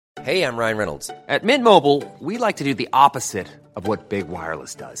Hey, I'm Ryan Reynolds. At Mint Mobile, we like to do the opposite of what Big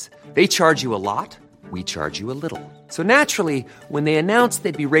Wireless does. They charge you a lot, we charge you a little. So naturally, when they announced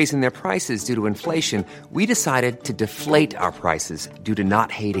they'd be raising their prices due to inflation, we decided to deflate our prices due to not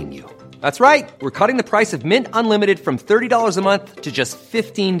hating you. That's right. We're cutting the price of Mint Unlimited from $30 a month to just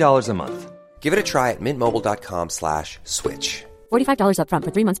 $15 a month. Give it a try at mintmobile.com/switch. $45 up front for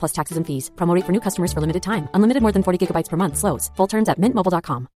 3 months plus taxes and fees. Promo rate for new customers for limited time. Unlimited more than 40 gigabytes per month. Slows full terms at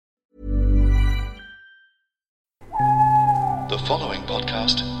mintmobile.com. The following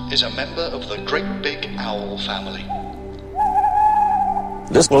podcast is a member of the Great Big Owl family.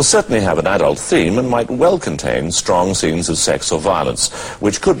 This will certainly have an adult theme and might well contain strong scenes of sex or violence,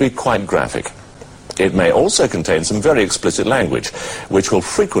 which could be quite graphic. It may also contain some very explicit language, which will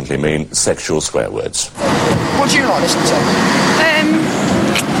frequently mean sexual swear words. What do you like listening to?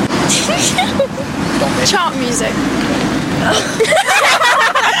 Chart music.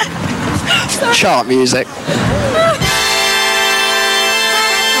 Chart music.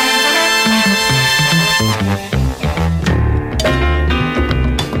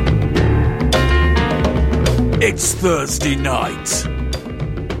 It's Thursday night.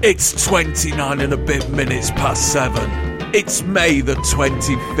 It's 29 and a bit minutes past 7. It's May the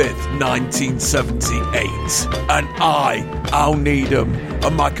 25th, 1978. And I, Al Needham,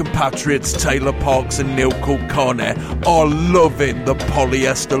 and my compatriots Taylor Parks and Neil Kulkarni are loving the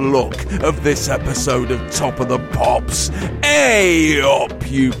polyester look of this episode of Top of the Pops. Hey up,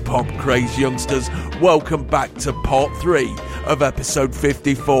 you pop-crazed youngsters. Welcome back to part 3 of episode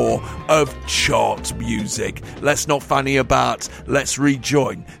 54 of Chart Music. Let's not fanny about. Let's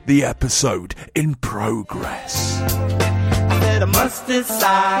rejoin the episode in progress. I must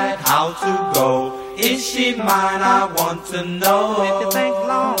decide how to go. Is she mine? I want to know. If you think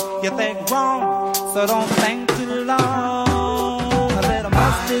long, you think wrong. So don't think too long. I said I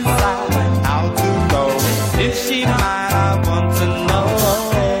must decide how to go. Is she mine? I want to know.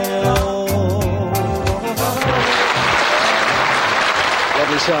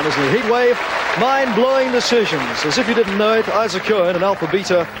 Lovely sound, isn't it? Heatwave, mind-blowing decisions. As if you didn't know it, Isaac Cohen and Alpha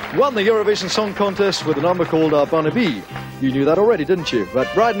Beta won the Eurovision Song Contest with a number called Barnaby. You knew that already, didn't you? But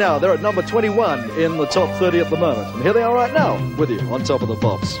right now, they're at number 21 in the top 30 at the moment. And here they are right now, with you on Top of the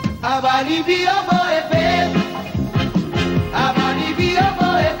Pops.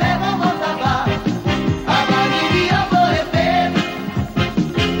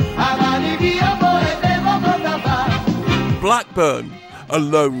 Blackburn,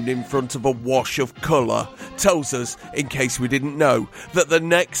 alone in front of a wash of colour, tells us, in case we didn't know, that the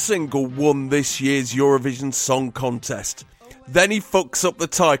next single won this year's Eurovision Song Contest. Then he fucks up the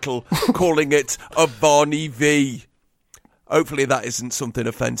title, calling it a Barney V. Hopefully that isn't something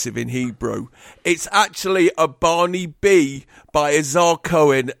offensive in Hebrew. It's actually a Barney B by Isar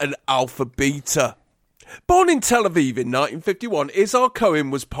Cohen and Alpha Beta. Born in Tel Aviv in 1951, Isar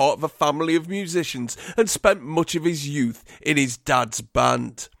Cohen was part of a family of musicians and spent much of his youth in his dad's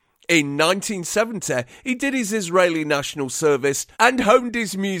band. In 1970, he did his Israeli national service and honed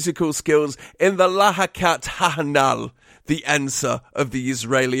his musical skills in the Lahakat Hahanal, the Ensa of the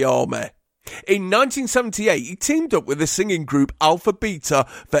Israeli army. In 1978, he teamed up with the singing group Alpha Beta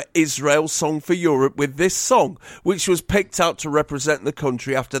for Israel's Song for Europe with this song, which was picked out to represent the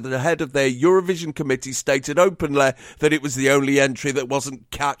country after the head of their Eurovision committee stated openly that it was the only entry that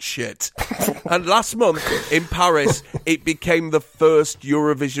wasn't cat shit. And last month, in Paris, it became the first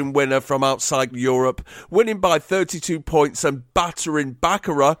Eurovision winner from outside Europe, winning by 32 points and battering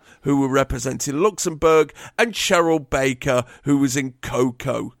Baccarat, who were representing Luxembourg, and Cheryl Baker, who was in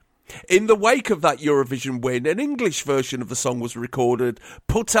Coco. In the wake of that Eurovision win, an English version of the song was recorded,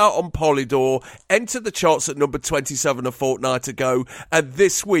 put out on Polydor, entered the charts at number 27 a fortnight ago, and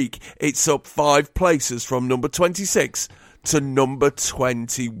this week it's up 5 places from number 26 to number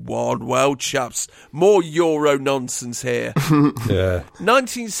 21. Well, chaps, more Euro nonsense here. Yeah.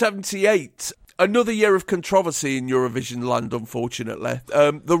 1978. Another year of controversy in Eurovision land, unfortunately.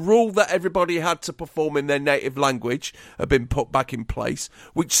 The rule that everybody had to perform in their native language had been put back in place,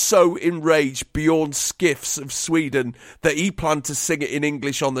 which so enraged Bjorn Skifs of Sweden that he planned to sing it in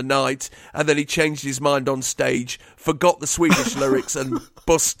English on the night, and then he changed his mind on stage, forgot the Swedish lyrics, and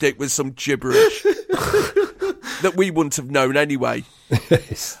bust it with some gibberish that we wouldn't have known anyway.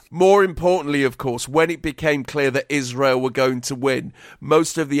 More importantly, of course, when it became clear that Israel were going to win,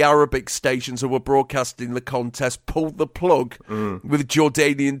 most of the Arabic stations who were broadcasting the contest pulled the plug, with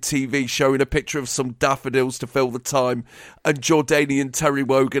Jordanian TV showing a picture of some daffodils to fill the time, and Jordanian Terry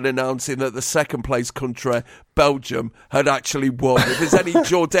Wogan announcing that the second place country, Belgium had actually won. If there's any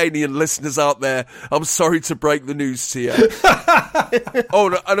Jordanian listeners out there, I'm sorry to break the news to you.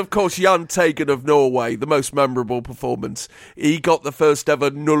 And of course, Jan Tegan of Norway, the most memorable performance. He got the first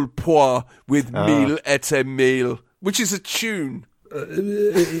ever null point with Mille et Mille, which is a tune.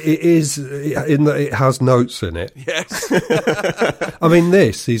 It is in that it has notes in it. Yes. I mean,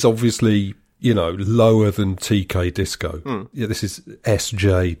 this is obviously, lower than TK Disco. Yeah, this is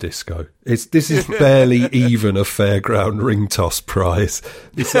SJ Disco. This is barely even a fairground ring toss prize.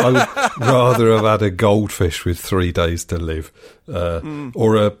 I would rather have had a goldfish with 3 days to live,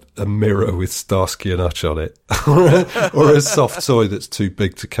 or a mirror with Starsky and Hutch on it, or a soft toy that's too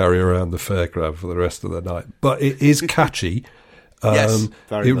big to carry around the fairground for the rest of the night. But it is catchy. Yes,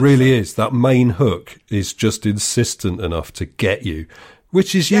 it really is. That main hook is just insistent enough to get you,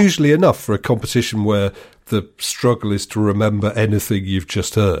 which is usually enough for a competition where the struggle is to remember anything you've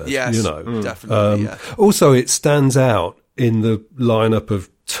just heard. Yes, definitely. Also, it stands out in the lineup of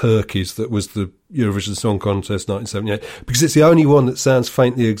turkeys that was the Eurovision Song Contest 1978 because it's the only one that sounds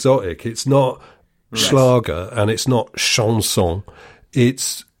faintly exotic. It's not Schlager and it's not chanson.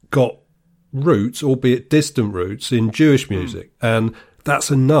 It's got roots, albeit distant roots, in Jewish music, and that's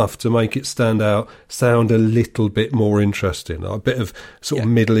enough to make it stand out, sound a little bit more interesting, a bit of sort of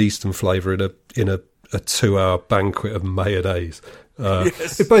Middle Eastern flavour in a 2-hour banquet of mayonnaise.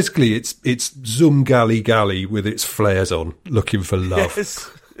 Basically, it's Zum Gali Gali with its flares on, looking for love.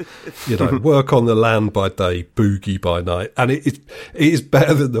 Yes. Work on the land by day, boogie by night, and it is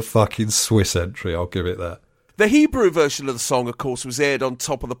better than the fucking Swiss entry. I'll give it that. The Hebrew version of the song, of course, was aired on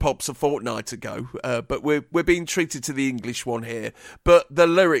Top of the Pops a fortnight ago, but we're being treated to the English one here. But the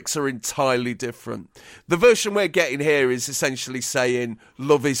lyrics are entirely different. The version we're getting here is essentially saying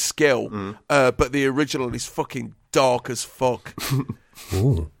love is skill, but the original is fucking dark as fuck.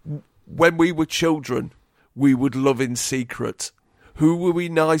 When we were children, we would love in secret. Who were we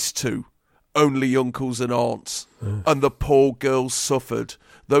nice to? Only uncles and aunts. And the poor girls suffered.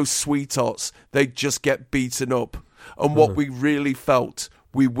 Those sweethearts, they'd just get beaten up. And what we really felt,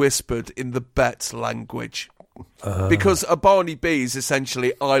 we whispered in the Bet language. Because a Barney B is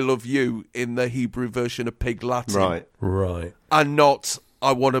essentially I love you in the Hebrew version of Pig Latin. Right. And not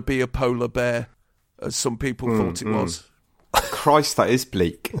I want to be a polar bear, as some people thought it was. Christ, that is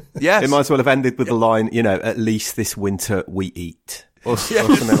bleak. Yes. It might as well have ended with the line, at least this winter we eat. Or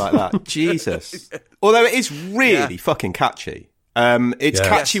something like that. Jesus. Although it is really fucking catchy. It's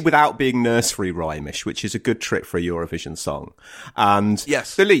catchy without being nursery rhymish, which is a good trick for a Eurovision song. And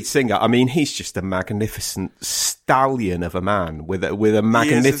the lead singer, I mean, he's just a magnificent stallion of a man with a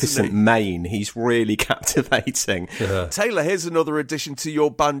magnificent mane. He's really captivating. Yeah. Taylor, here's another addition to your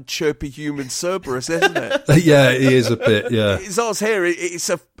band Chirpy Human Cerberus, isn't it? Yeah, he is a bit, yeah. It's ours here. It's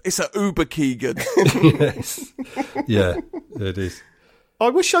a Uber Keegan. Yes. Yeah, it is. I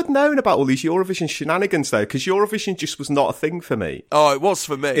wish I'd known about all these Eurovision shenanigans, though, because Eurovision just was not a thing for me. Oh, it was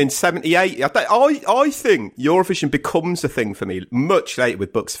for me. In 78, I think Eurovision becomes a thing for me much later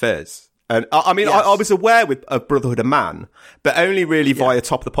with Bucks Fizz. And I mean, I was aware of Brotherhood of Man, but only really via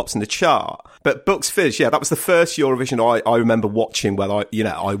Top of the Pops in the chart. But Bucks Fizz, that was the first Eurovision I remember watching where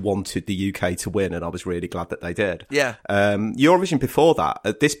I wanted the UK to win, and I was really glad that they did. Yeah. Eurovision before that,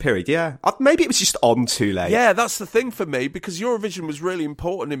 at this period, maybe it was just on too late. Yeah, that's the thing for me, because Eurovision was really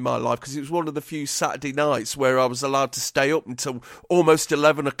important in my life, because it was one of the few Saturday nights where I was allowed to stay up until almost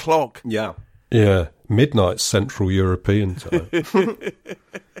 11 o'clock. Yeah. Yeah, midnight Central European time.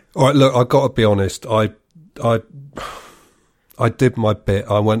 All right, look, I've got to be honest. I did my bit.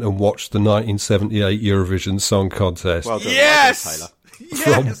 I went and watched the 1978 Eurovision Song Contest. Well done, yes!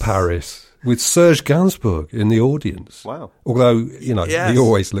 From Paris, with Serge Gainsbourg in the audience. Wow. Although, he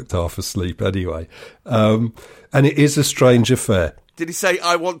always looked half asleep anyway. And it is a strange affair. Did he say,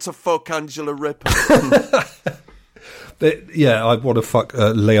 I want to fuck Angela Ripper? I want to fuck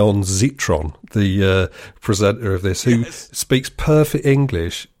Leon Zitron, the presenter of this, who speaks perfect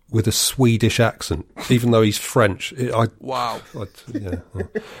English with a Swedish accent, even though he's French. Wow. But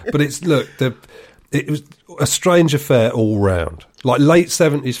it was a strange affair all round. Like, late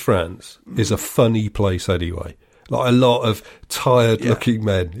 70s France is a funny place anyway. Like, a lot of tired-looking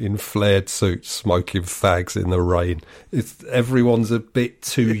men in flared suits smoking fags in the rain. Everyone's a bit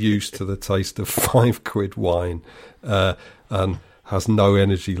too used to the taste of £5 wine and has no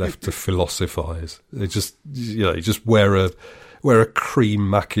energy left to philosophise. They just, you just wear wear a cream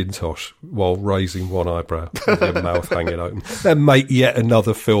Macintosh while raising one eyebrow with your mouth hanging open. Then make yet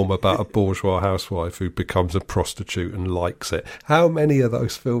another film about a bourgeois housewife who becomes a prostitute and likes it. How many of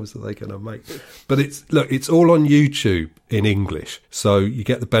those films are they going to make? But it's all on YouTube in English, so you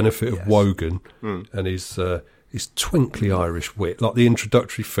get the benefit of Wogan and his twinkly Irish wit. Like the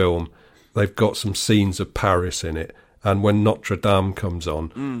introductory film, they've got some scenes of Paris in it, and when Notre Dame comes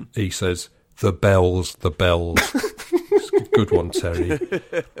on, he says, "The bells, the bells." It's a good one, Terry.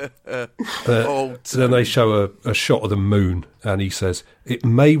 Then they show a shot of the moon, and he says, "It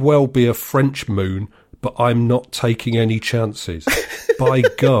may well be a French moon, but I'm not taking any chances." By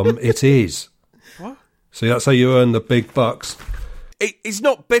gum, it is. What? See, that's how you earn the big bucks. He's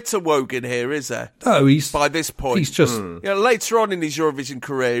not bitter, Wogan, here, is there? No, he's... By this point. He's just... later on in his Eurovision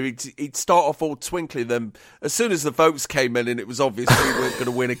career, he'd start off all twinkly, then as soon as the votes came in and it was obvious we weren't going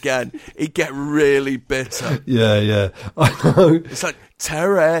to win again, he'd get really bitter. Yeah. I know. It's like,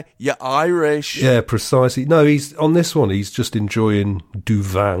 Terry, you're Irish. Yeah, precisely. No, he's on this one, he's just enjoying du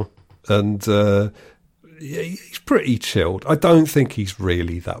vin, and he's pretty chilled. I don't think he's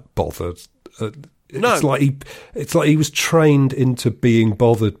really that bothered. No. It's like he was trained into being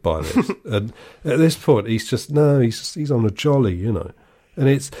bothered by this, and at this point, he's on a jolly, you know. And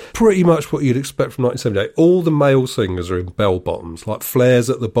it's pretty much what you'd expect from 1978. All the male singers are in bell bottoms, like flares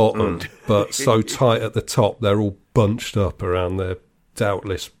at the bottom, but so tight at the top, they're all bunched up around their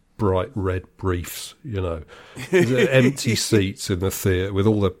doubtless bright red briefs, you know. There's empty seats in the theatre with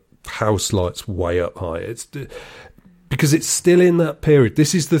all the house lights way up high. Because it's still in that period.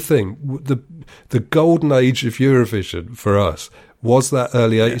 This is the thing. The golden age of Eurovision for us was that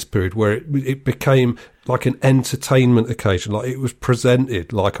early 80s period where it became like an entertainment occasion, like it was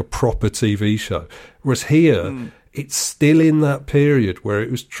presented like a proper TV show. Whereas here, it's still in that period where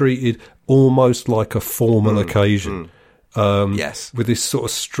it was treated almost like a formal occasion. Yes. With this sort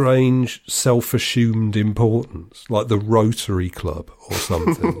of strange self-assumed importance, like the Rotary Club or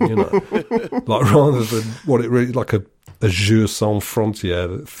something, you know, like rather than what it really like a Jeu sans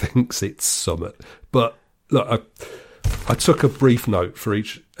frontières that thinks it's summit. But look, I took a brief note for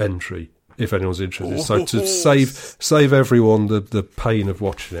each entry if anyone's interested. So to save everyone the pain of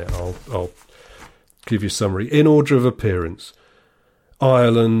watching it, I'll give you a summary in order of appearance.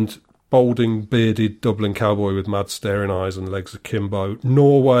 Ireland. Balding, bearded Dublin cowboy with mad staring eyes and legs akimbo.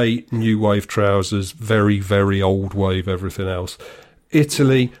 Norway, new wave trousers, very, very old wave everything else.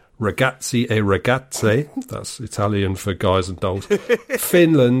 Italy, ragazzi e ragazze, that's Italian for guys and dolls.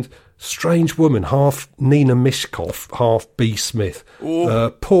 Finland, strange woman, half Nina Mishkov, half B. Smith.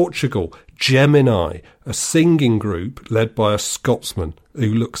 Portugal, Gemini, a singing group led by a Scotsman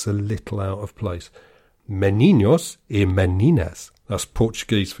who looks a little out of place. Meninos e meninas. That's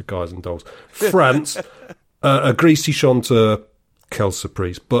Portuguese for guys and dolls. France, a greasy chanteur, quelle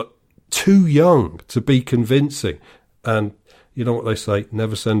surprise, but too young to be convincing. And you know what they say,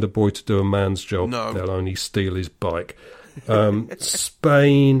 never send a boy to do a man's job. No. They'll only steal his bike.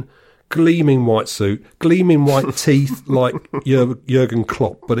 Spain, gleaming white suit, gleaming white teeth like Jurgen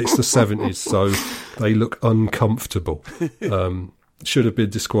Klopp, but it's the 70s, so they look uncomfortable. Should have been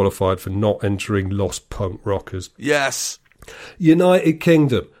disqualified for not entering Lost Punk Rockers. Yes. United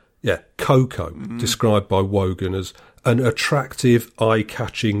Kingdom, Coco, described by Wogan as an attractive,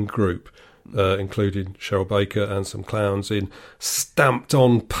 eye-catching group, including Cheryl Baker and some clowns in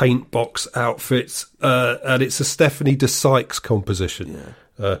stamped-on paint box outfits, and it's a Stephanie de Sykes composition.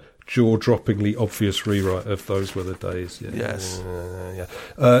 Jaw-droppingly obvious rewrite of Those Were the Days. Yes.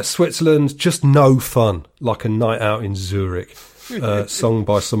 Switzerland, just no fun, like a night out in Zurich, sung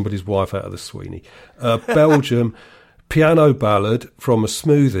by somebody's wife out of the Sweeney. Belgium... Piano ballad from a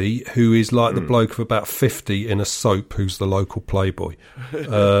smoothie who is like the bloke of about 50 in a soap who's the local playboy.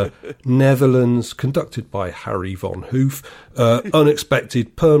 Netherlands, conducted by Harry von Hoof.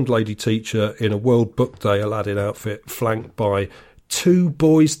 Unexpected permed lady teacher in a World Book Day Aladdin outfit flanked by two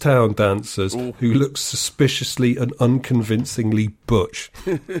Boys Town dancers who look suspiciously and unconvincingly butch.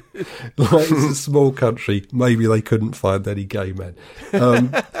 Like it's a small country, maybe they couldn't find any gay men.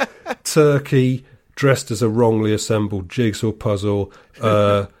 Turkey... dressed as a wrongly assembled jigsaw puzzle.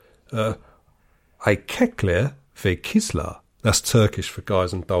 Ay kekler ve kisler. That's Turkish for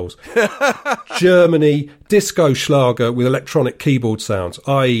guys and dolls. Germany, disco Schlager with electronic keyboard sounds,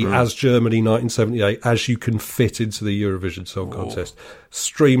 i.e. as Germany 1978, as you can fit into the Eurovision Song Contest.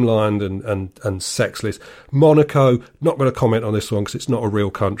 Streamlined and sexless. Monaco, not going to comment on this one because it's not a real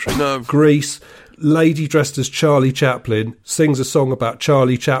country. No. Greece, lady dressed as Charlie Chaplin sings a song about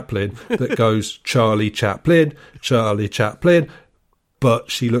Charlie Chaplin that goes Charlie Chaplin, Charlie Chaplin. but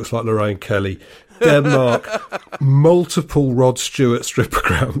she looks like Lorraine Kelly. Denmark, multiple Rod Stewart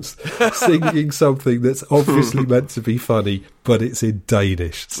stripograms singing something that's obviously meant to be funny, but it's in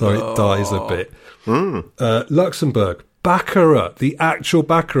Danish, so it dies a bit. Luxembourg, Baccarat, the actual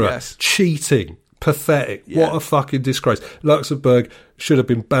Baccarat, cheating, pathetic. What a fucking disgrace. Luxembourg should have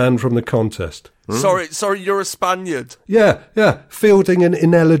been banned from the contest. Sorry, you're a Spaniard. Yeah, fielding an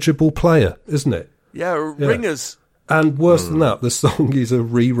ineligible player, isn't it? Yeah, ringers. And worse than that, the song is a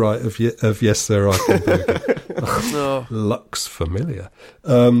rewrite of Yes Sir, I Can Boogie. Lux familiar.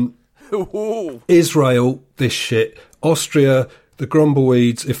 Israel, this shit. Austria, the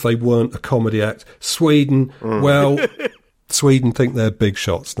Grumbleweeds, if they weren't a comedy act. Sweden, well, Sweden think they're big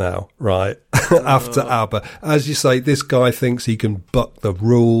shots now, right? After ABBA. As you say, this guy thinks he can buck the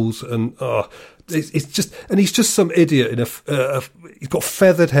rules, and it's just, and he's just some idiot in he's got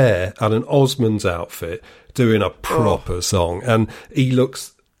feathered hair and an Osmonds outfit doing a proper song, and he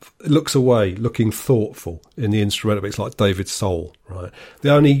looks away, looking thoughtful in the instrumental. It's like David Soul, right?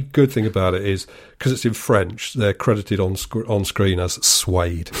 The only good thing about it is, because it's in French, they're credited on screen as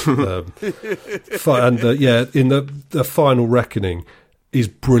Suede. In the final reckoning is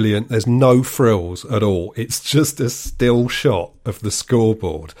brilliant. There's no frills at all. It's just a still shot of the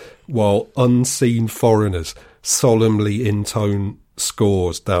scoreboard while unseen foreigners solemnly intone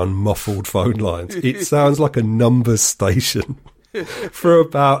scores down muffled phone lines. It sounds like a numbers station for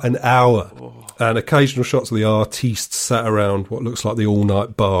about an hour, and occasional shots of the artistes sat around what looks like the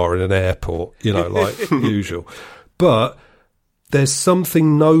all-night bar in an airport, like usual. But there's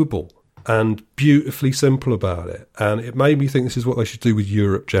something noble and beautifully simple about it, and it made me think this is what they should do with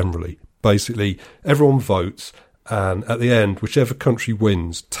Europe generally. Basically, everyone votes, and at the end, whichever country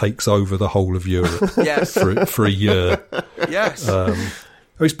wins takes over the whole of Europe for a year. Yes.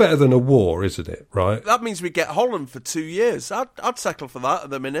 It's better than a war, isn't it, right? That means we get Holland for 2 years. I'd settle for that at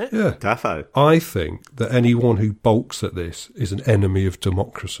the minute. Yeah. Defo. I think that anyone who balks at this is an enemy of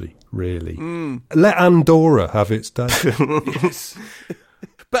democracy, really. Let Andorra have its day. Yes.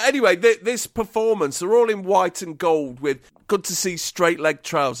 But anyway, this performance, they're all in white and gold with good to see straight leg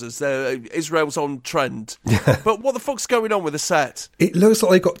trousers. Israel's on trend. But what the fuck's going on with the set? It looks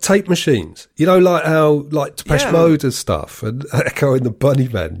like they've got tape machines. Like how Depeche Mode and stuff, and Echo and the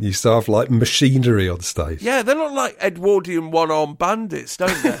Bunnymen used to have machinery on stage. Yeah, they look like Edwardian one-armed bandits,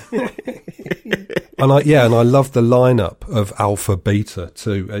 don't they? And I love the lineup of Alpha Beta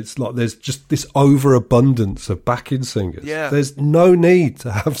too. It's like there's just this overabundance of backing singers. Yeah. There's no need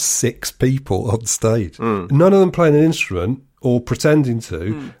to have 6 people on stage. None of them playing an instrument or pretending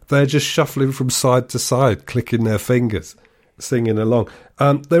to. They're just shuffling from side to side, clicking their fingers, singing along.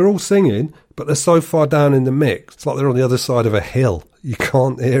 They're all singing, but they're so far down in the mix. It's like they're on the other side of a hill. You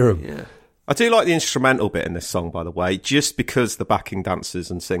can't hear them. Yeah. I do like the instrumental bit in this song, by the way, just because the backing dancers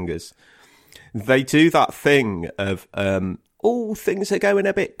and singers, they do that thing of, things are going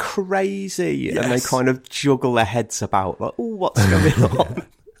a bit crazy, and they kind of juggle their heads about, what's going on?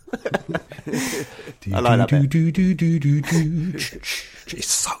 I like that bit. It's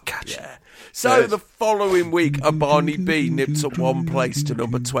so catchy. Yeah. So the following week, a Barney B nips up 1 place to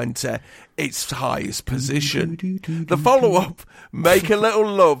number 20, its highest position. The follow-up, Make a Little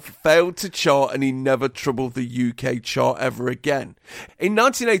Love, failed to chart, and he never troubled the UK chart ever again. In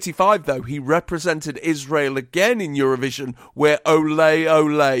 1985, though, he represented Israel again in Eurovision, where Ole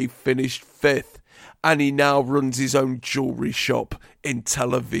Ole finished 5th, and he now runs his own jewellery shop in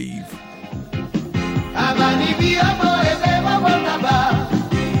Tel Aviv.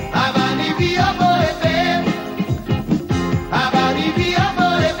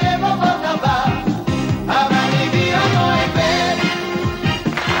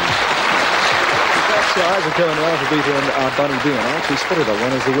 Isaac Cohen, Alpha Beta and Bunny B, and I actually spotted that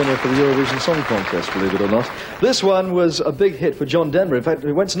one as the winner for the Eurovision Song Contest, believe it or not. This one was a big hit for John Denver. In fact,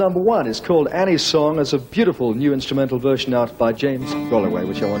 it went to number 1. It's called Annie's Song. It's a beautiful new instrumental version out by James Golloway,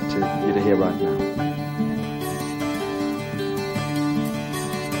 which I want you to hear right now.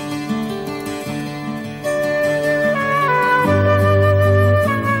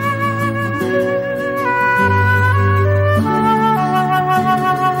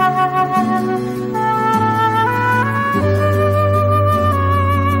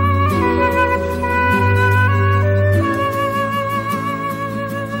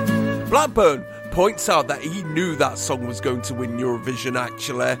 Blackburn points out that he knew that song was going to win Eurovision,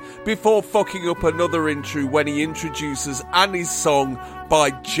 actually, before fucking up another intro when he introduces Annie's Song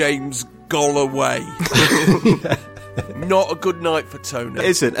by James Golloway. Not a good night for Tony. It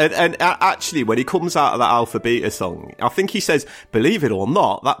isn't. And actually, when he comes out of that Alpha Beta song, I think he says, believe it or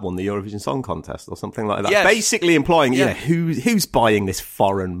not, that won the Eurovision Song Contest or something like that. Yes. Basically implying, you know, who's buying this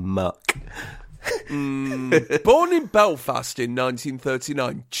foreign muck? Born in Belfast in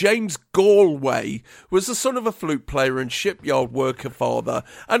 1939, James Galway was the son of a flute player and shipyard worker father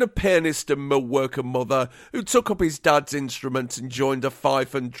and a pianist and mill worker mother who took up his dad's instrument and joined a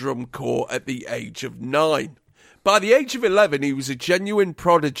fife and drum corps at the age of 9. By the age of 11, he was a genuine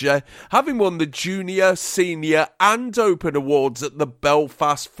prodigy, having won the Junior, Senior and Open awards at the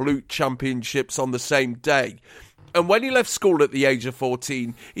Belfast Flute Championships on the same day. And when he left school at the age of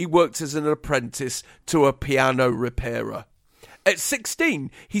 14, he worked as an apprentice to a piano repairer. At 16,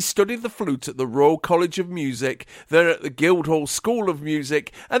 he studied the flute at the Royal College of Music, then at the Guildhall School of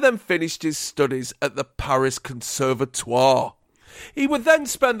Music, and then finished his studies at the Paris Conservatoire. He would then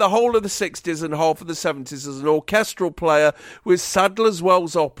spend the whole of the 60s and half of the 70s as an orchestral player with Sadler's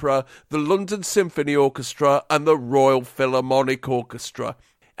Wells Opera, the London Symphony Orchestra, and the Royal Philharmonic Orchestra.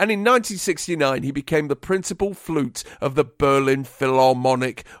 And in 1969, he became the principal flute of the Berlin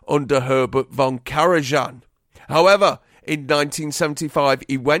Philharmonic under Herbert von Karajan. However, in 1975,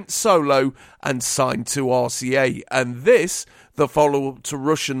 he went solo and signed to RCA, and this, the follow-up to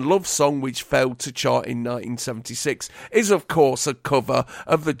Russian Love Song, which failed to chart in 1976, is of course a cover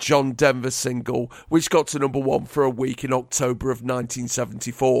of the John Denver single, which got to number 1 for a week in October of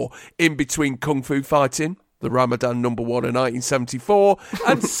 1974, in between Kung Fu Fighting, the Ramadan number 1 in 1974,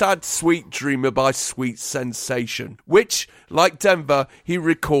 and Sad Sweet Dreamer by Sweet Sensation, which, like Denver, he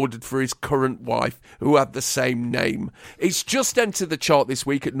recorded for his current wife, who had the same name. It's just entered the chart this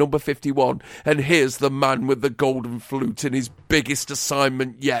week at number 51, and here's the man with the golden flute in his biggest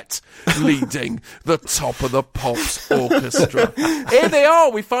assignment yet, leading the Top of the Pops Orchestra. Here they are,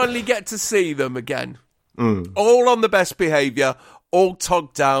 we finally get to see them again. All on the best behaviour, all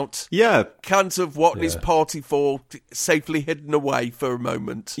togged out. Yeah. Cans of what is Party 4 safely hidden away for a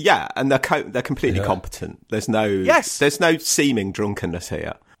moment. Yeah, and they're completely competent. There's no seeming drunkenness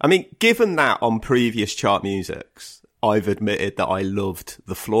here. I mean, given that on previous chart musics, I've admitted that I loved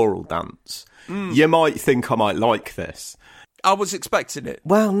the Floral Dance. You might think I might like this. I was expecting it.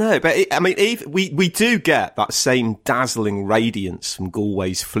 Well, no, but we do get that same dazzling radiance from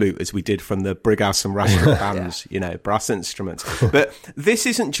Galway's flute as we did from the Brighouse and Rashford bands, you know, brass instruments. But this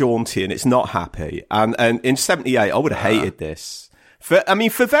isn't jaunty and it's not happy. And in 78, I would have hated this. For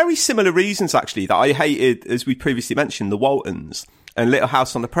very similar reasons, actually, that I hated, as we previously mentioned, the Waltons and Little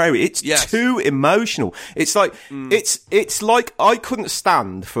House on the Prairie. It's too emotional. It's like, it's like I couldn't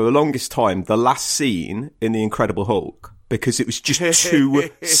stand for the longest time the last scene in The Incredible Hulk, because it was just too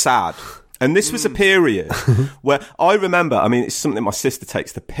sad. And this was a period where I remember, I mean, it's something my sister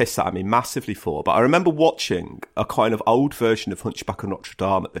takes the piss out of me massively for, but I remember watching a kind of old version of Hunchback of Notre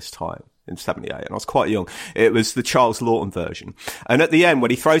Dame at this time in 78, and I was quite young. It was the Charles Lawton version. And at the end,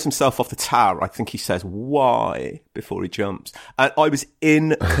 when he throws himself off the tower, I think he says, "Why?" before he jumps. And I was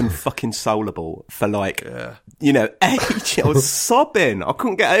inconsolable for age. I was sobbing. I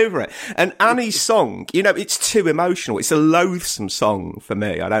couldn't get over it. And Annie's song, it's too emotional. It's a loathsome song for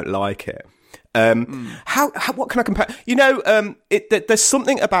me. I don't like it. What can I compare? There's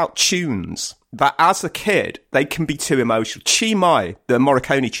something about tunes that as a kid, they can be too emotional. Chi Mai, the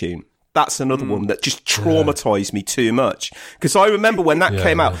Morricone tune. That's another one that just traumatized me too much. Because I remember when that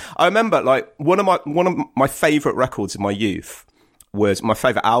came out, I remember one of my favorite records in my youth was, my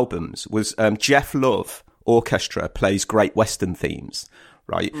favorite albums was, Jeff Love Orchestra plays Great Western themes,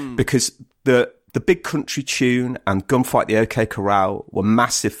 right? Because the Big Country Tune and Gunfight the OK Corral were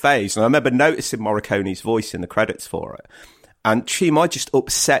massive faves. And I remember noticing Morricone's voice in the credits for it. And Chi Mai just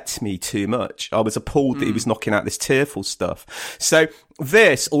upset me too much. I was appalled that he was knocking out this tearful stuff. So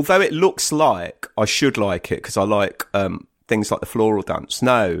this, although it looks like I should like it because I like things like the Floral Dance,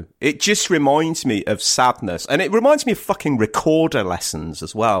 no, it just reminds me of sadness. And it reminds me of fucking recorder lessons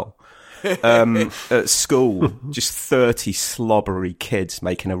as well. At school, just 30 slobbery kids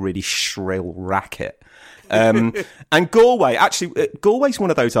making a really shrill racket. And Galway, actually, Galway's one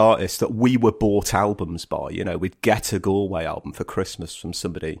of those artists that we were bought albums by. We'd get a Galway album for Christmas from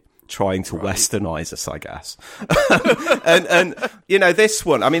somebody trying to westernise us, I guess. and this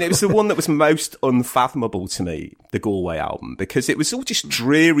one, it was the one that was most unfathomable to me, the Galway album, because it was all just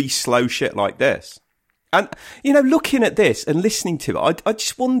dreary, slow shit like this. And, looking at this and listening to it, I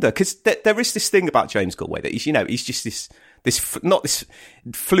just wonder, because there is this thing about James Galway that he's just this not this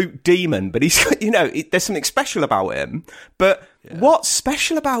flute demon, but he's, there's something special about him. But what's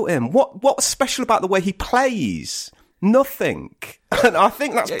special about him? What's special about the way he plays? Nothing. And I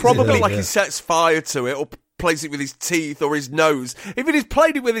think that's probably like he sets fire to it or plays it with his teeth or his nose. If he'd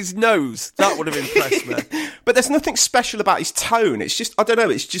played it with his nose, that would have impressed me. But there's nothing special about his tone. It's just, I don't know,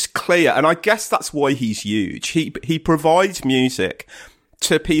 it's just clear. And I guess that's why he's huge. He provides music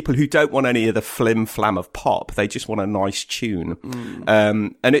to people who don't want any of the flim-flam of pop. They just want a nice tune.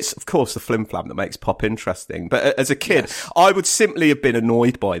 And it's, of course, the flim-flam that makes pop interesting. But as a kid, I would simply have been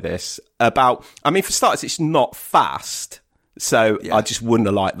annoyed by this for starters, it's not fast. So I just wouldn't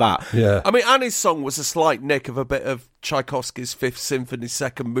have liked that. Yeah. I mean, and his song was a slight nick of a bit of Tchaikovsky's Fifth Symphony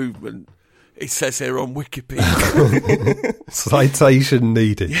second movement. It says here on Wikipedia. Citation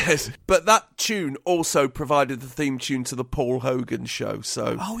needed. Yes, but that tune also provided the theme tune to the Paul Hogan show.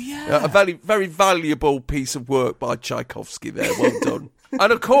 So, a very, very valuable piece of work by Tchaikovsky there. Well done.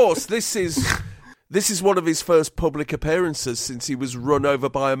 And of course, this is one of his first public appearances since he was run over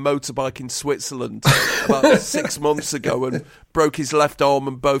by a motorbike in Switzerland about 6 months ago and broke his left arm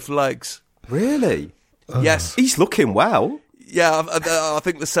and both legs. Really? Yes. He's looking well. Yeah, I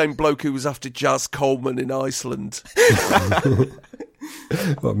think the same bloke who was after Jazz Coleman in Iceland.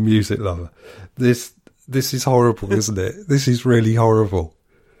 What a music lover. This is horrible, isn't it? This is really horrible.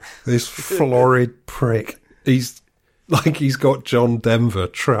 This florid prick. He's got John Denver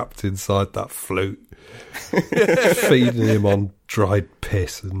trapped inside that flute, feeding him on dried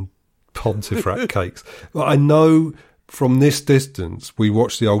piss and Pontefract cakes. But I know from this distance, we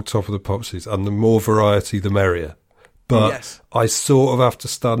watch the old Top of the Popsies, and the more variety, the merrier. But I sort of have to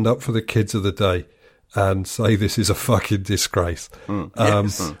stand up for the kids of the day and say this is a fucking disgrace. And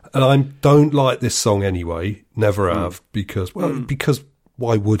I don't like this song anyway, never have, because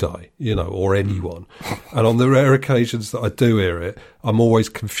why would I, or anyone? And on the rare occasions that I do hear it, I'm always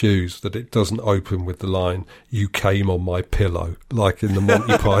confused that it doesn't open with the line, "You came on my pillow," like in the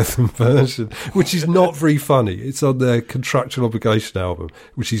Monty Python version, which is not very funny. It's on their Contractual Obligation album,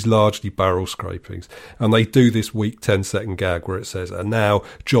 which is largely barrel scrapings. And they do this weak 10-second gag where it says, "And now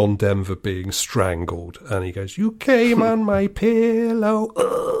John Denver being strangled." And he goes, "You came on my pillow."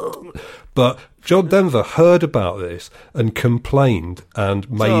 But John Denver heard about this and complained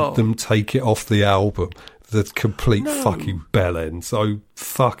and made them take it off the album. The complete fucking bellend. So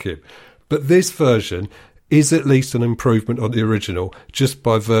fuck him. But this version is at least an improvement on the original just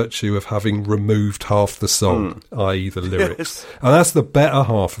by virtue of having removed half the song, i.e. the lyrics. And that's the better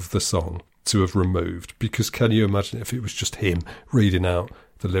half of the song to have removed, because can you imagine if it was just him reading out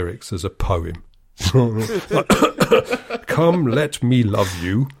the lyrics as a poem? Come, let me love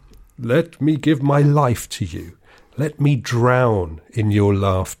you. Let me give my life to you. Let me drown in your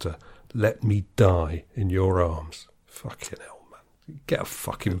laughter. Let me die in your arms. Fucking hell, man. Get a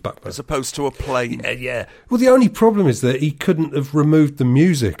fucking back. As opposed to a plane. Yeah. Well, the only problem is that he couldn't have removed the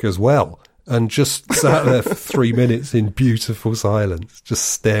music as well and just sat there for 3 minutes in beautiful silence, just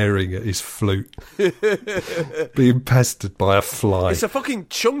staring at his flute, being pestered by a fly. It's a fucking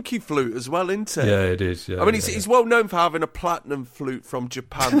chunky flute as well, isn't it? Yeah, it is. Yeah, I mean, he's well known for having a platinum flute from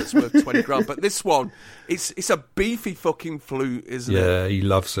Japan that's worth 20 grand, but this one, it's a beefy fucking flute, isn't it? Yeah, he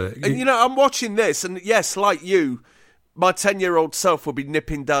loves it. And, I'm watching this, and yes, like you, my 10-year-old self will be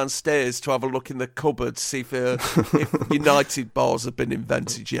nipping downstairs to have a look in the cupboard, see if United bars have been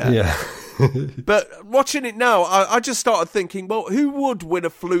invented yet. Yeah. But watching it now, I just started thinking, well, who would win a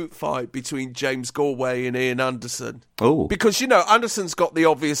flute fight between James Galway and Ian Anderson? Oh. Because, Anderson's got the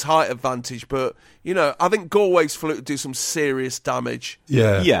obvious height advantage, but, I think Galway's flute would do some serious damage.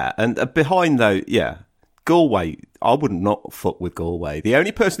 Yeah. Yeah, and behind, though, Galway, I would not fuck with Galway. The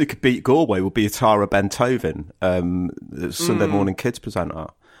only person who could beat Galway would be Tara Bentoven, the Sunday Morning Kids presenter.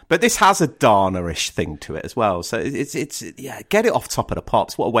 But this has a Dana-ish thing to it as well. So it's get it off Top of the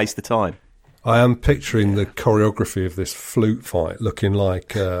Pops. What a waste of time. I am picturing the choreography of this flute fight looking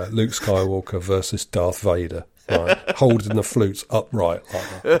like Luke Skywalker versus Darth Vader, right? Holding the flutes upright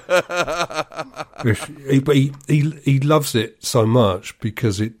like that. But he loves it so much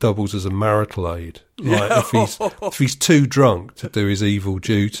because it doubles as a marital aid. Like if he's too drunk to do his evil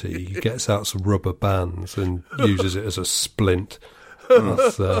duty, he gets out some rubber bands and uses it as a splint.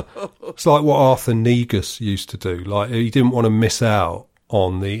 It's like what Arthur Negus used to do. Like he didn't want to miss out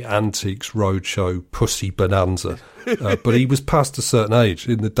on the Antiques Roadshow Pussy Bonanza, but he was past a certain age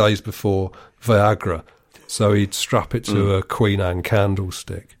in the days before Viagra, so he'd strap it to a Queen Anne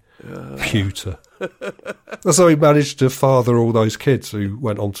candlestick, pewter. That's how he managed to father all those kids who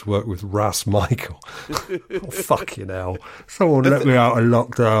went on to work with Ras Michael. Oh, fucking hell! Someone let me out of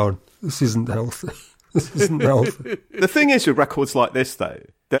lockdown. This isn't healthy. The thing is with records like this, though,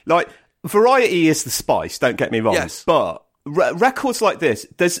 that, like, variety is the spice, don't get me wrong, but records like this,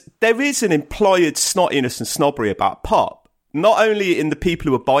 there is an implied snottiness and snobbery about pop, Not only in the people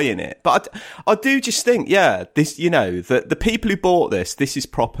who are buying it, but I do just think, this, that the people who bought this is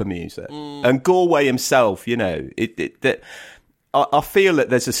proper music. And Galway himself, I feel that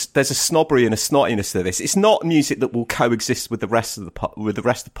there's a snobbery and a snottiness to this. It's not music that will coexist with the rest of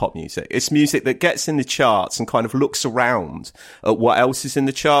pop music. It's music that gets in the charts and kind of looks around at what else is in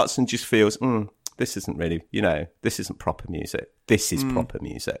the charts and just feels, this isn't really, this isn't proper music. This is proper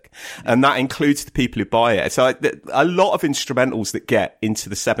music. And that includes the people who buy it. So a lot of instrumentals that get into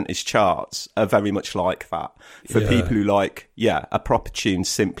the 70s charts are very much like that. For people who like, a proper tune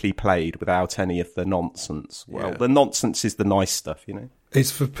simply played without any of the nonsense. Well, the nonsense is the nice stuff,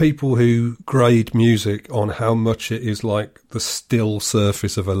 It's for people who grade music on how much it is like the still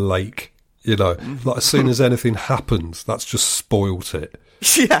surface of a lake. Like as soon as anything happens, that's just spoilt it.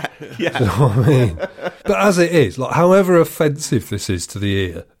 Yeah. Do you know what I mean? But as it is, like however offensive this is to the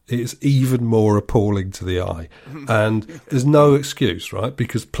ear, it's even more appalling to the eye. And there's no excuse, right?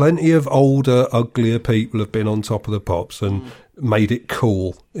 Because plenty of older, uglier people have been on Top of the Pops and made it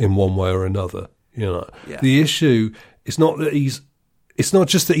cool in one way or another. The issue is not that it's not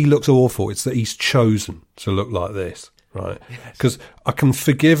just that he looks awful, it's that he's chosen to look like this, right? Because I can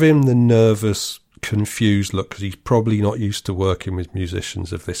forgive him the nervous, confused look because he's probably not used to working with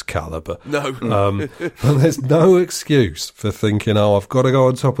musicians of this calibre. No. But there's no excuse for thinking, I've got to go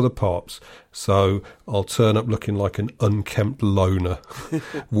on Top of the Pops, so I'll turn up looking like an unkempt loner,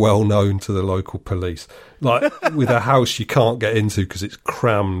 well known to the local police. Like, with a house you can't get into because it's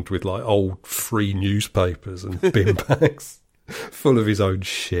crammed with, like, old free newspapers and bin bags full of his own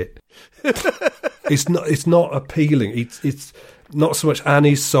shit. It's not appealing. It's not so much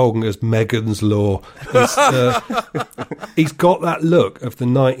Annie's Song as Megan's Law. He's got that look of the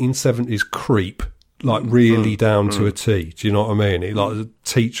 1970s creep, like really down to a T. Do you know what I mean? Like a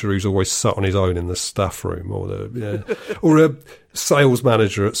teacher who's always sat on his own in the staff room, or a sales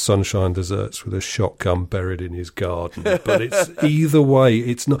manager at Sunshine Desserts with a shotgun buried in his garden. But it's either way,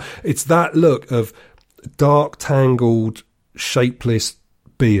 it's not. It's that look of dark, tangled, shapeless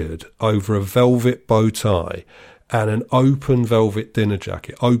beard over a velvet bow tie and an open velvet dinner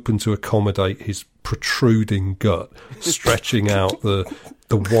jacket, open to accommodate his protruding gut, stretching out the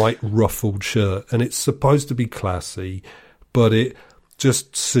white ruffled shirt. And it's supposed to be classy, but it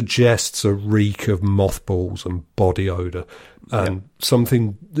just suggests a reek of mothballs and body odour and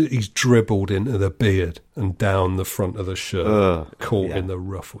something that he's dribbled into the beard and down the front of the shirt, caught in the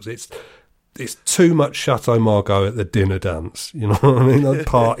ruffles. It's too much Chateau Margaux at the dinner dance, you know what I mean? Like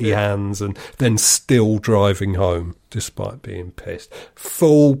party hands and then still driving home despite being pissed.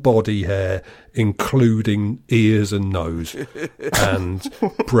 Full body hair, including ears and nose, and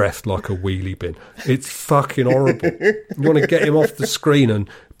breath like a wheelie bin. It's fucking horrible. You want to get him off the screen and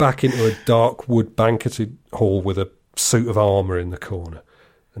back into a dark wood banqueting hall with a suit of armour in the corner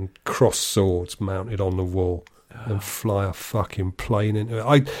and crossed swords mounted on the wall. And fly a fucking plane into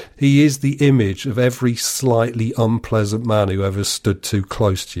it. He is the image of every slightly unpleasant man who ever stood too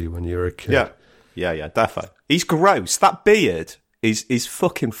close to you when you were a kid. Yeah, defo. He's gross. That beard is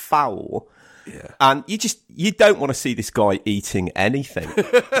fucking foul. Yeah. And you don't want to see this guy eating anything.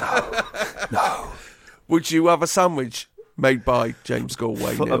 No. Would you have a sandwich made by James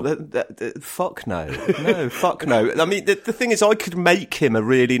Galway? Fuck no. No, fuck no. I mean, the thing is, I could make him a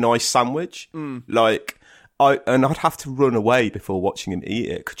really nice sandwich. Like... and I'd have to run away before watching him eat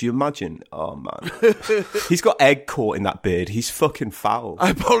it. Could you imagine? Oh, man. He's got egg caught in that beard. He's fucking foul.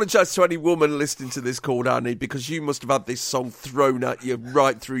 I apologise to any woman listening to this called Annie, because you must have had this song thrown at you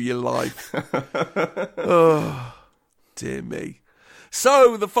right through your life. Oh, dear me.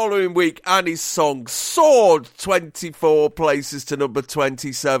 So, the following week, Annie's song soared 24 places to number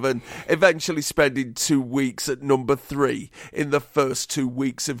 27, eventually spending 2 weeks at number 3 in the first 2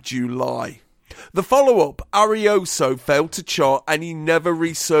 weeks of July. The follow-up, Arioso, failed to chart and he never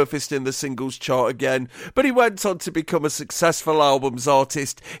resurfaced in the singles chart again, but he went on to become a successful albums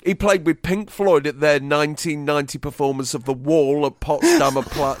artist. He played with Pink Floyd at their 1990 performance of The Wall at Potsdamer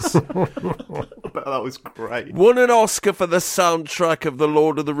Platz. I bet that was great. Won an Oscar for the soundtrack of the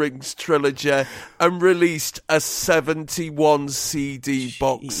Lord of the Rings trilogy and released a 71 CD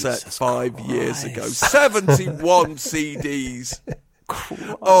box set 5 years ago. 71 CDs.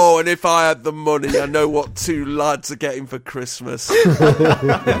 Christ. Oh, and if I had the money, I know what 2 lads are getting for Christmas.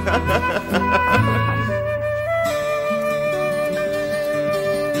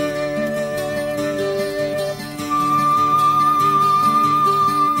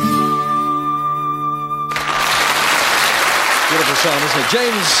 time, isn't it?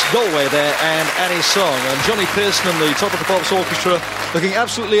 James Galway there and Annie's Song, and Johnny Pearson and the Top of the Pops Orchestra looking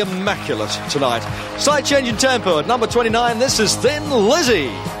absolutely immaculate tonight. Slight change in tempo at number 29. This is Thin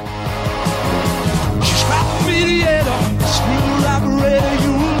Lizzy. She's my mediator, screw operator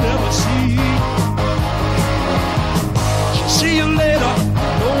you will never see. She'll see you later,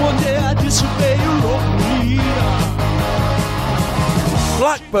 no one dare disobey your leader.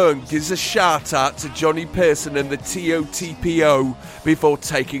 Blackburn gives a shout out to Johnny Pearson and the TOTPO before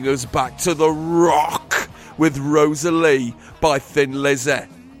taking us back to the rock with Rosalie by Thin Lizzy.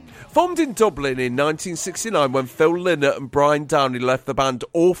 Formed in Dublin in 1969 when Phil Lynott and Brian Downey left the band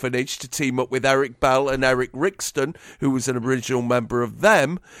Orphanage to team up with Eric Bell and Eric Rixton, who was an original member of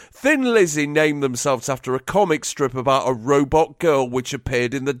them, Thin Lizzy named themselves after a comic strip about a robot girl which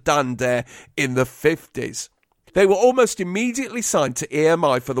appeared in the Dandare in the 50s. They were almost immediately signed to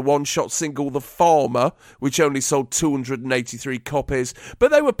EMI for the one-shot single The Farmer, which only sold 283 copies,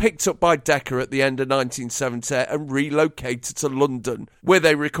 but they were picked up by Decca at the end of 1970 and relocated to London, where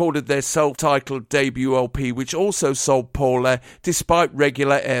they recorded their self-titled debut LP, which also sold poorly, despite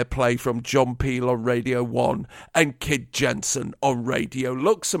regular airplay from John Peel on Radio 1 and Kid Jensen on Radio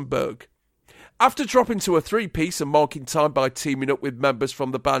Luxembourg. After dropping to a three-piece and marking time by teaming up with members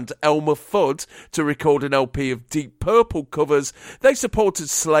from the band Elmer Fudd to record an LP of Deep Purple covers, they supported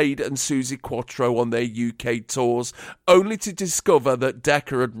Slade and Suzi Quatro on their UK tours, only to discover that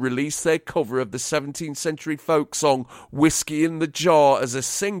Decca had released their cover of the 17th century folk song Whiskey in the Jar as a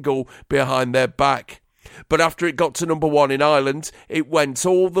single behind their back. But after it got to number 1 in Ireland, it went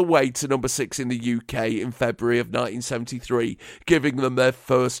all the way to number 6 in the UK in February of 1973, giving them their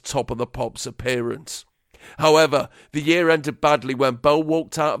first Top of the Pops appearance. However, the year ended badly when Bell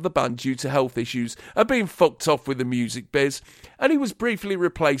walked out of the band due to health issues and being fucked off with the music biz, and he was briefly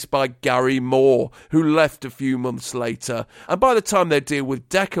replaced by Gary Moore, who left a few months later, and by the time their deal with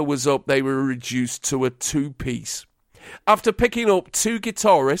Decca was up, they were reduced to a two-piece. After picking up two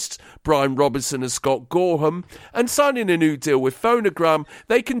guitarists, Brian Robinson and Scott Gorham, and signing a new deal with Phonogram,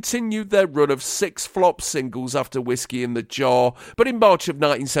 they continued their run of 6 flop singles after Whiskey in the Jar, but in March of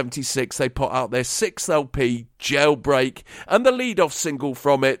 1976 they put out their 6th LP, Jailbreak, and the lead-off single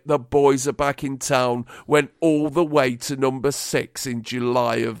from it, The Boys Are Back in Town, went all the way to number 6 in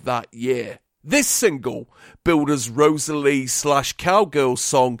July of that year. This single, billed as Rosalie/Cowgirl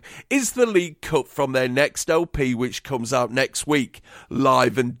song, is the lead cut from their next LP, which comes out next week,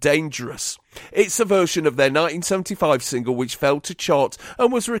 Live and Dangerous. It's a version of their 1975 single which failed to chart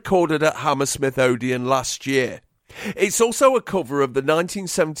and was recorded at Hammersmith Odeon last year. It's also a cover of the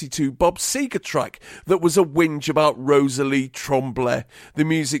 1972 Bob Seger track that was a whinge about Rosalie Tremblay, the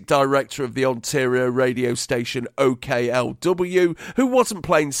music director of the Ontario radio station OKLW, who wasn't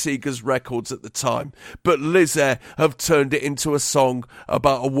playing Seger's records at the time, but Lizzy have turned it into a song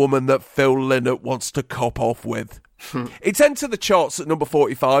about a woman that Phil Lynott wants to cop off with. It entered the charts at number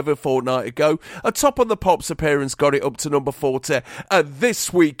 45 a fortnight ago. A Top of the Pops appearance got it up to number 40, and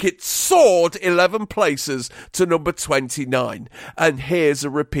this week it soared 11 places to number 29. And here's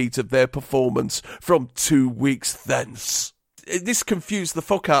a repeat of their performance from 2 weeks thence. This confused the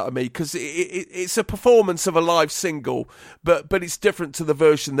fuck out of me because it's a performance of a live single, but it's different to the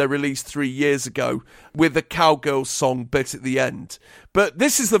version they released 3 years ago with the Cowgirl song bit at the end. But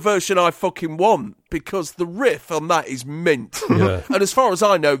this is the version I fucking want because the riff on that is mint. Yeah. And as far as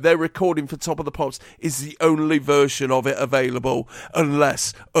I know, their recording for Top of the Pops is the only version of it available,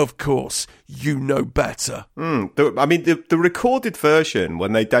 unless, of course, you know better. The recorded version,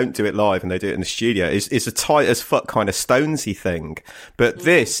 when they don't do it live and they do it in the studio, is a tight as fuck kind of Stonesy thing. But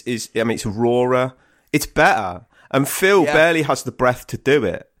this is, it's rawer, it's better. And Phil barely has the breath to do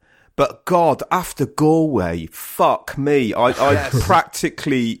it. But God, after Galway, fuck me. I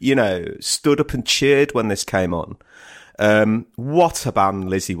practically, stood up and cheered when this came on. What a band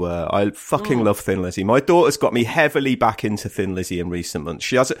Lizzy were. I fucking love Thin Lizzy. My daughter's got me heavily back into Thin Lizzy in recent months.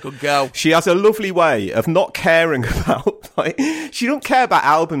 Good girl. She has a lovely way of not caring about, she don't care about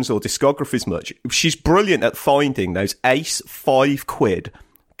albums or discographies much. She's brilliant at finding those ace £5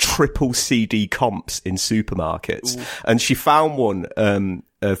 triple CD comps in supermarkets. Ooh. And she found one,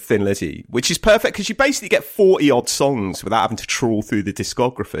 of Thin Lizzy, which is perfect because you basically get 40 odd songs without having to trawl through the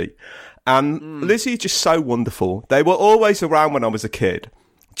discography. And Lizzy is just so wonderful. They were always around when I was a kid,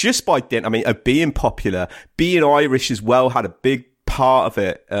 just by dint, of being popular, being Irish as well, had a big part of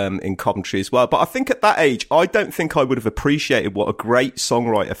it in Coventry as well. But I think at that age, I don't think I would have appreciated what a great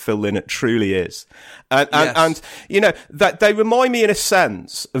songwriter Phil Lynott truly is. And you know, that they remind me in a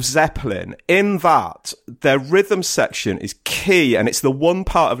sense of Zeppelin in that their rhythm section is key, and it's the one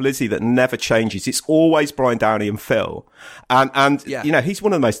part of Lizzie that never changes. It's always Brian Downey and Phil. And you know, he's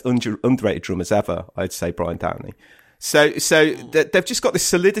one of the most underrated drummers ever, I'd say, Brian Downey. So they've just got this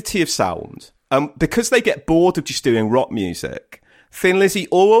solidity of sound. Because they get bored of just doing rock music, Thin Lizzy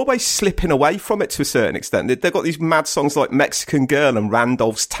are always slipping away from it to a certain extent. They've got these mad songs like Mexican Girl and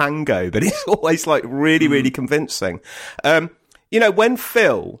Randolph's Tango, but it's always like really, really convincing. You know, when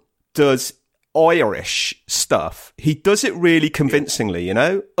Phil does Irish stuff, he does it really convincingly, you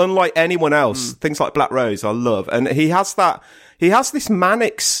know, unlike anyone else. Things like Black Rose, I love. And he has this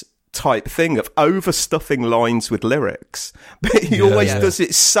Mannix type thing of overstuffing lines with lyrics, but he always does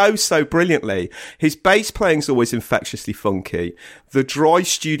it so brilliantly. His bass playing's always infectiously funky. The dry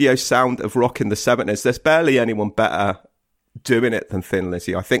studio sound of rock in the 70s, there's barely anyone better doing it than Thin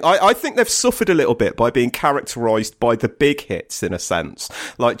Lizzy, I think. I think they've suffered a little bit by being characterised by the big hits, in a sense,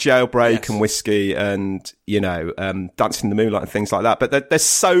 like Jailbreak and Whiskey and, you know, Dancing in the Moonlight and things like that. But there's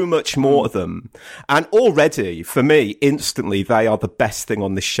so much more of them. And already, for me, instantly, they are the best thing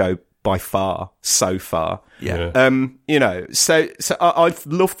on this show by far, so far. Yeah. You know, so I've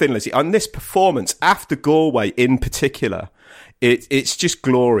loved Thin Lizzy. And this performance, after Galway in particular, it's just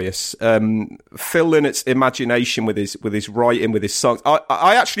glorious. Phil Lynott's imagination with his writing, with his songs.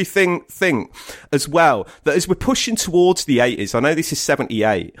 I actually think as well that as we're pushing towards the 80s, I know this is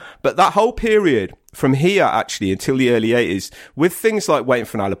 78, but that whole period from here actually until the early 80s, with things like Waiting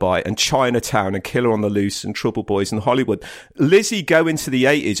for an Alibi and Chinatown and Killer on the Loose and Trouble Boys and Hollywood, Lizzy go into the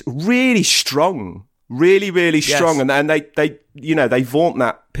 80s really strong. Really, really strong. And they, you know, they vaunt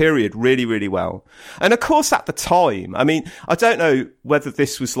that period really, really well. And of course, at the time, I mean, I don't know whether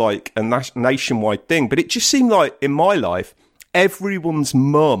this was like a nationwide thing, but it just seemed like in my life, everyone's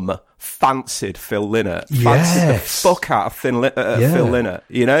mum fancied Phil Lynott, fancied the fuck out of Phil Lynott,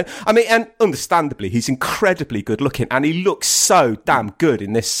 you know? I mean, and understandably, he's incredibly good looking, and he looks so damn good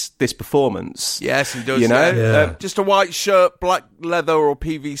in this performance. Yes, he does. You know? Just a white shirt, black leather or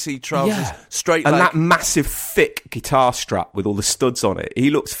PVC trousers, straight leg. And that massive, thick guitar strap with all the studs on it. He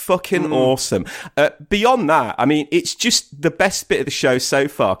looks fucking awesome. Beyond that, I mean, it's just the best bit of the show so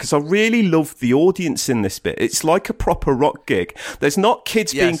far, because I really love the audience in this bit. It's like a proper rock gig. There's not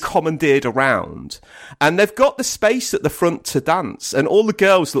kids being commandeered around, and they've got the space at the front to dance, and all the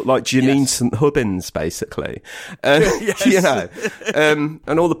girls look like Janine St. Hubbins, basically. You know,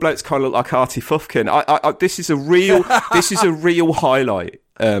 and all the blokes kind of look like Artie Fufkin. This is a real highlight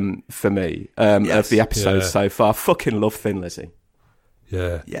for me of the episode so far. Fucking love Thin Lizzy.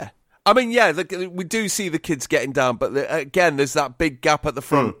 Yeah. I mean, we do see the kids getting down, but again, there's that big gap at the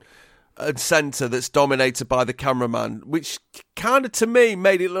front and centre that's dominated by the cameraman, which kind of, to me,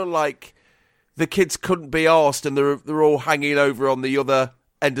 made it look like the kids couldn't be arsed and they're all hanging over on the other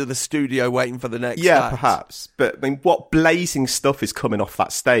end of the studio waiting for the next act. Perhaps. But, I mean, what blazing stuff is coming off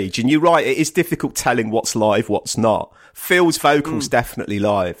that stage? And you're right, it is difficult telling what's live, what's not. Phil's vocals definitely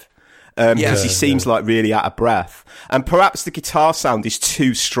live. Because he seems like really out of breath. And perhaps the guitar sound is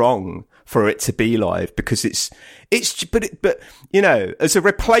too strong for it to be live, because but you know, as a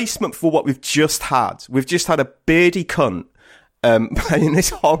replacement for what we've just had a beardy cunt playing this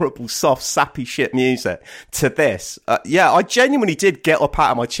horrible, soft, sappy shit music to this. I genuinely did get up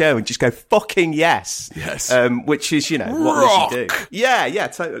out of my chair and just go, fucking yes. Which is, you know, what Lizzy do. Yeah,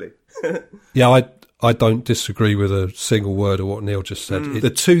 totally. I don't disagree with a single word of what Neil just said.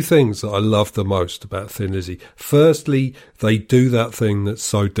 The two things that I love the most about Thin Lizzy: firstly, they do that thing that's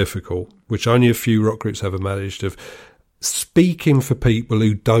so difficult, which only a few rock groups ever managed, of speaking for people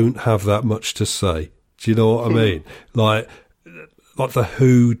who don't have that much to say. Do you know what I mean? Like the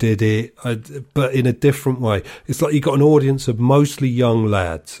Who did it, but in a different way. It's like you got an audience of mostly young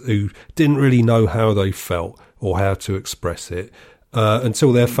lads who didn't really know how they felt or how to express it.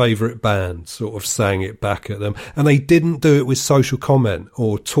 Until their favourite band sort of sang it back at them. And they didn't do it with social comment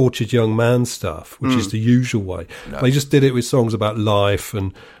or tortured young man stuff, which is the usual way. No. They just did it with songs about life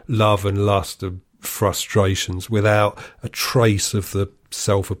and love and lust and frustrations without a trace of the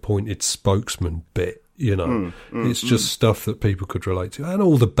self-appointed spokesman bit, you know. It's just stuff that people could relate to. And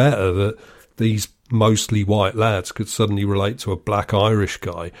all the better that these mostly white lads could suddenly relate to a black Irish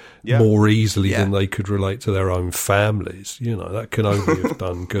guy more easily than they could relate to their own families. You know, that can only have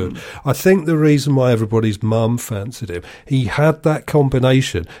done good. I think the reason why everybody's mum fancied him, he had that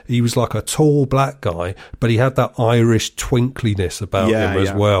combination. He was like a tall black guy, but he had that Irish twinkliness about him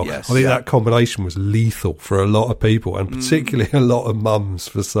as well. Yes, I think that combination was lethal for a lot of people, and particularly a lot of mums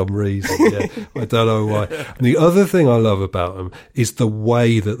for some reason. I don't know why. And the other thing I love about him is the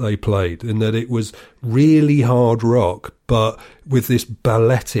way that they played, in that it was really hard rock, but with this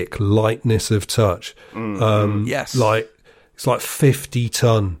balletic lightness of touch. Like it's like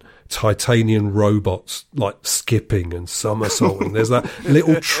 50-ton titanium robots like skipping and somersaulting. There's that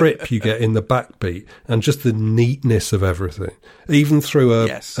little trip you get in the backbeat, and just the neatness of everything, even through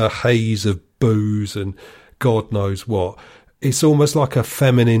a haze of booze and God knows what. It's almost like a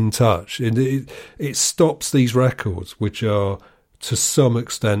feminine touch. It stops these records, which are to some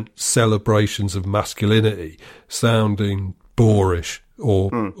extent celebrations of masculinity, sounding boorish or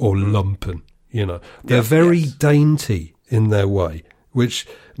lumpen. You know, they're very dainty in their way, which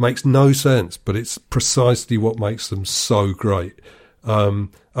makes no sense, but it's precisely what makes them so great.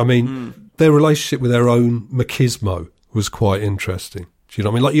 I mean, their relationship with their own machismo was quite interesting. Do you know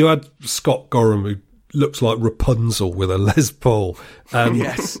what I mean? Like, you had Scott Gorham, who looks like Rapunzel with a Les Paul.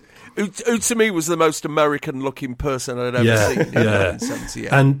 Who to me was the most American-looking person I'd ever seen in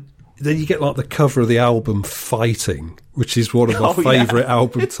 1978. And then you get like the cover of the album Fighting, which is one of my favourite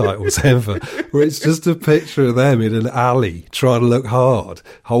album titles ever, where it's just a picture of them in an alley trying to look hard,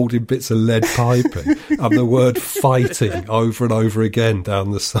 holding bits of lead piping, and the word fighting over and over again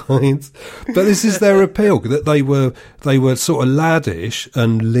down the sides. But this is their appeal, that they were sort of laddish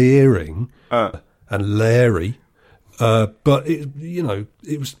and leering and leery. But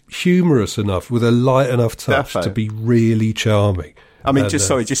it was humorous enough, with a light enough touch to be really charming. I mean, just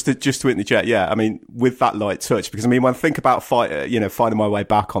to interject, I mean, with that light touch, because I mean, when I think about finding my way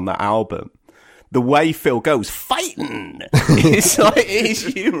back on that album, the way Phil goes fighting, it's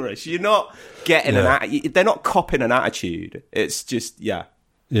humorous. You're not getting they're not copping an attitude. It's just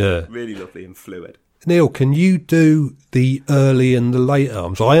really lovely and fluid. Neil, can you do the early and the late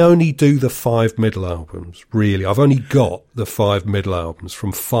albums? I only do the 5 middle albums, really. I've only got the 5 middle albums,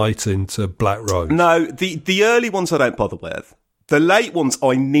 from Fighting to Black Rose. No, the early ones I don't bother with. The late ones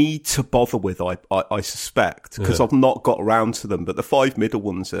I need to bother with, I suspect, because I've not got around to them. But the 5 middle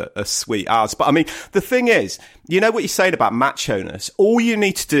ones are sweet as. But I mean, the thing is, you know what you're saying about macho-ness? All you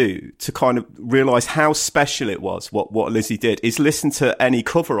need to do to kind of realise how special it was, what Lizzie did, is listen to any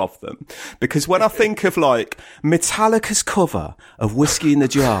cover of them. Because when I think of like Metallica's cover of Whiskey in the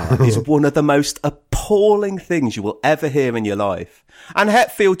Jar is one of the most appalling things you will ever hear in your life. And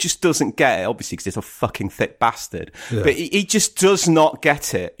Hetfield just doesn't get it, obviously, because he's a fucking thick bastard. Yeah. But he just does not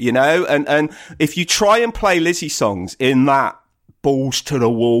get it, you know? And if you try and play Lizzie songs in that balls to the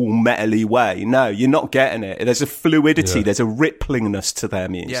wall metally way, no, you're not getting it. There's a fluidity, there's a ripplingness to their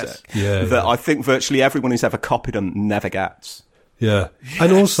music that I think virtually everyone who's ever copied them never gets. Yeah. Yes.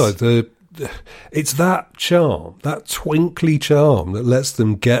 And also it's that charm, that twinkly charm, that lets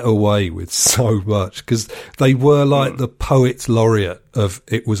them get away with so much, because they were like the poets laureate of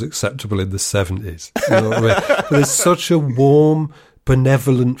it was acceptable in the 70s. You know what I mean? There's such a warm,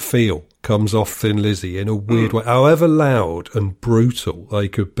 benevolent feel comes off Thin Lizzy in a weird way, however loud and brutal they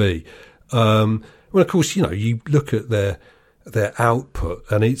could be. Well, of course, you know, you look at their output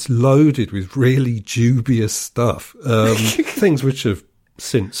and it's loaded with really dubious stuff, things which have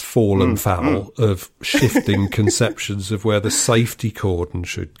since fallen foul of shifting conceptions of where the safety cordon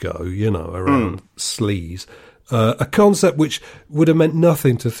should go, you know, around sleaze. A concept which would have meant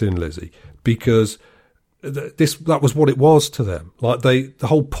nothing to Thin Lizzy, because that was what it was to them. Like the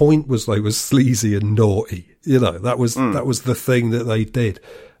whole point was they were sleazy and naughty, you know, that was the thing that they did.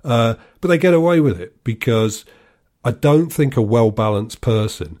 But they get away with it because I don't think a well-balanced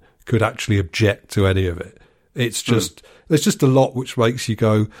person could actually object to any of it. It's just, there's just a lot which makes you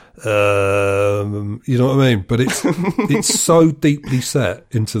go, you know what I mean? But it's so deeply set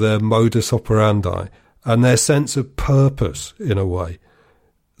into their modus operandi and their sense of purpose, in a way,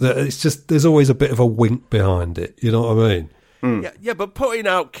 that it's just, there's always a bit of a wink behind it. You know what I mean? Yeah, but putting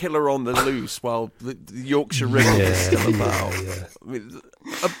out Killer on the Loose while the Yorkshire Ring is still about, I mean,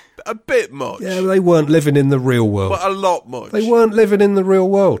 a bit much. Yeah, they weren't living in the real world. But a lot much. They weren't living in the real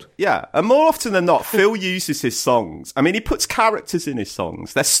world. Yeah, and more often than not, Phil uses his songs. I mean, he puts characters in his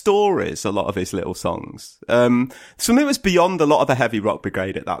songs. They're stories, a lot of his little songs. Something that was beyond a lot of the heavy rock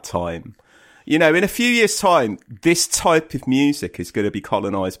brigade at that time. You know, in a few years' time, this type of music is going to be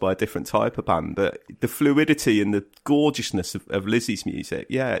colonised by a different type of band. But the fluidity and the gorgeousness of Lizzie's music,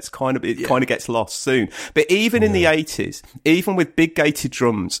 it kind of gets lost soon. But even in the 80s, even with big gated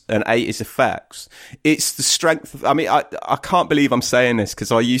drums and 80s effects, it's the strength of, I mean, I can't believe I'm saying this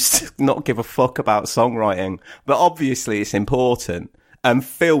because I used to not give a fuck about songwriting, but obviously it's important. And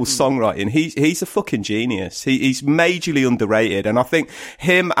Phil's songwriting, he's a fucking genius. He's majorly underrated. And I think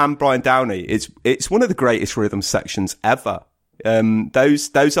him and Brian Downey, it's one of the greatest rhythm sections ever.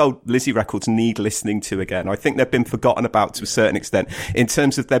 Those old Lizzie records need listening to again. I think they've been forgotten about to a certain extent in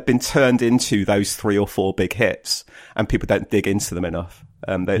terms of they've been turned into those 3 or 4 big hits and people don't dig into them enough.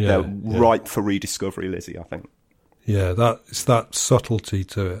 They're ripe for rediscovery, Lizzie, I think. Yeah, it's that subtlety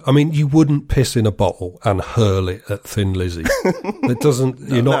to it. I mean, you wouldn't piss in a bottle and hurl it at Thin Lizzy. It doesn't.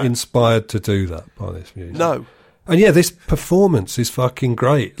 You're not inspired to do that by this music. No. And this performance is fucking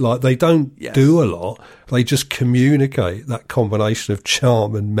great. Like, they don't do a lot. They just communicate that combination of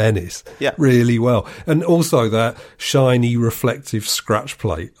charm and menace really well. And also that shiny, reflective scratch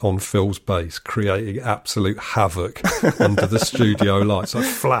plate on Phil's bass, creating absolute havoc under the studio lights, like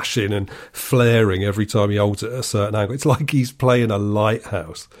flashing and flaring every time he holds it at a certain angle. It's like he's playing a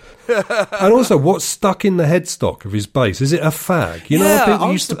lighthouse. And also, what's stuck in the headstock of his bass? Is it a fag? You know,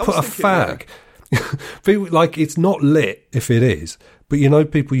 people used to put a fag. People, like, it's not lit if it is, but you know,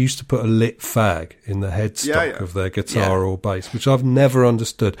 people used to put a lit fag in the headstock of their guitar or bass, which I've never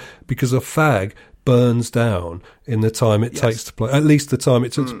understood, because a fag burns down in the time it takes to play, at least the time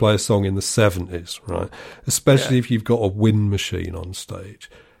it took to play a song in the 70s, right? Especially if you've got a wind machine on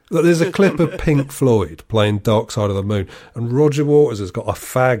stage. There's a clip of Pink Floyd playing Dark Side of the Moon, and Roger Waters has got a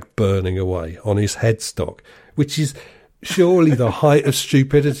fag burning away on his headstock, which is surely the height of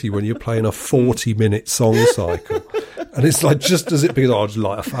stupidity when you're playing a 40-minute song cycle. And it's like, just as it begins, I'll just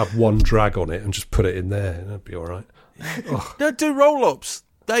like have one drag on it and just put it in there, and it'll be all right. Don't do roll-ups.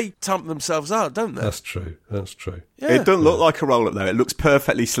 They tamp themselves out, don't they? That's true. Yeah. It doesn't look like a roll-up, though. It looks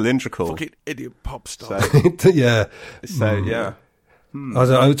perfectly cylindrical. Fucking idiot pop star. So,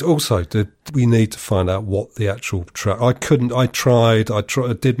 Also, we need to find out what the actual track. I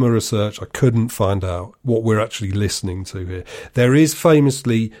did my research. I couldn't find out what we're actually listening to here. There is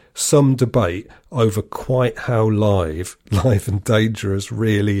famously some debate over quite how live and Dangerous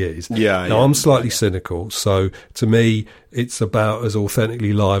really is. Now, I'm slightly cynical, so to me, it's about as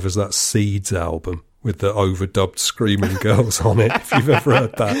authentically live as that Seeds album with the overdubbed screaming girls on it, if you've ever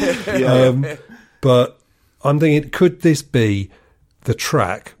heard that. But I'm thinking, could this be the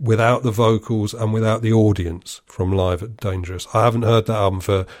track without the vocals and without the audience from Live at Dangerous? I haven't heard that album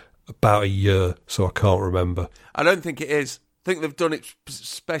for about a year, so I can't remember. I don't think it is. I think they've done it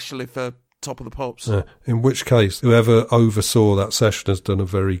specially for Top of the Pops. In which case, whoever oversaw that session has done a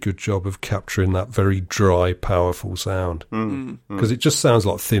very good job of capturing that very dry, powerful sound. Because it just sounds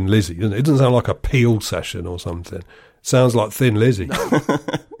like Thin Lizzy, doesn't it? It doesn't sound like a Peel session or something. It sounds like Thin Lizzy. No.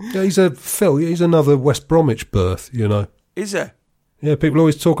 He's another West Bromwich birth, you know. Is he? Yeah, people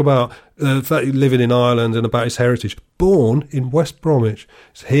always talk about the fact he's living in Ireland and about his heritage. Born in West Bromwich.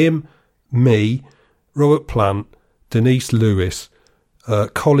 It's him, me, Robert Plant, Denise Lewis,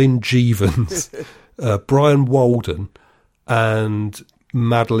 Colin Jeevons, Brian Walden, and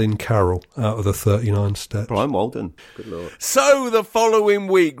Madeline Carroll out of the 39 Steps. Brian Walden, good lord. So the following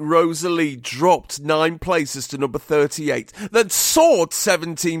week, Rosalie dropped 9 places to number 38, then soared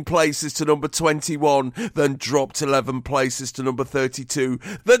 17 places to number 21, then dropped 11 places to number 32,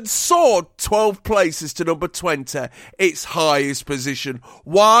 then soared 12 places to number 20, its highest position.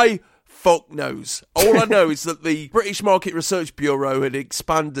 Why? Fuck knows. All I know is that the British Market Research Bureau had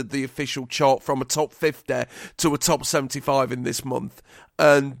expanded the official chart from a top 50 to a top 75 in this month,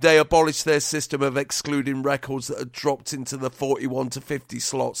 and they abolished their system of excluding records that had dropped into the 41 to 50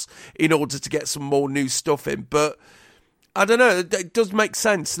 slots in order to get some more new stuff in. But I don't know, it does make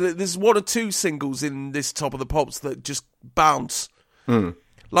sense. There's 1 or 2 singles in this Top of the Pops that just bounce.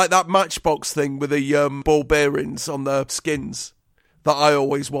 Like that Matchbox thing with the ball bearings on the skins that I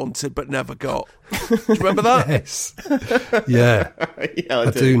always wanted but never got. Do you remember that? Yes. Yeah,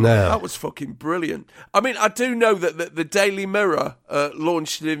 I do now. That was fucking brilliant. I mean, I do know that the Daily Mirror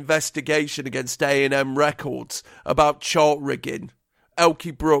launched an investigation against A&M Records about chart rigging.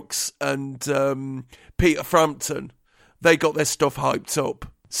 Elkie Brooks and Peter Frampton, they got their stuff hyped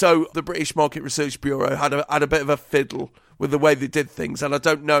up. So the British Market Research Bureau had a bit of a fiddle with the way they did things, and I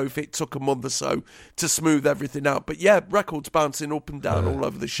don't know if it took a month or so to smooth everything out. But yeah, records bouncing up and down all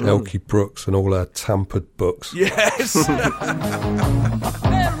over the show. Elkie Brooks and all our tampered books. Yes. Hey,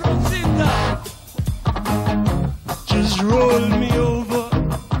 Rosita, just roll me over.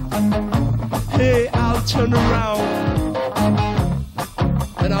 I turn around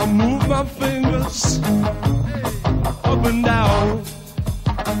and I move my fingers up and down.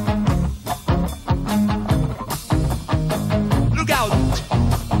 Look out!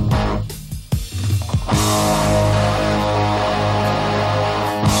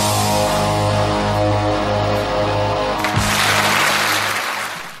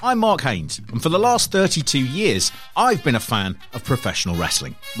 I'm Mark Haynes, and for the last 32 years, I've been a fan of professional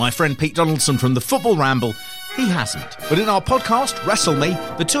wrestling. My friend Pete Donaldson from the Football Ramble, he hasn't. But in our podcast, Wrestle Me,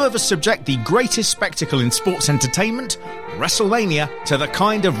 the two of us subject the greatest spectacle in sports entertainment, WrestleMania, to the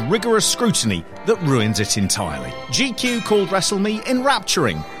kind of rigorous scrutiny that ruins it entirely. GQ called Wrestle Me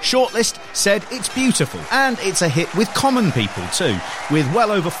enrapturing. Shortlist said it's beautiful, and it's a hit with common people too, with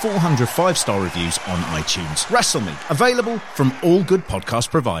well over 400 5-star reviews on iTunes. Wrestle Me, available from all good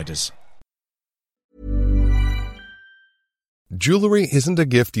podcast providers. Jewelry isn't a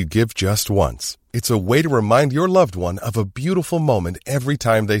gift you give just once. It's a way to remind your loved one of a beautiful moment every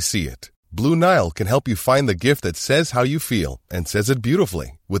time they see it. Blue Nile can help you find the gift that says how you feel and says it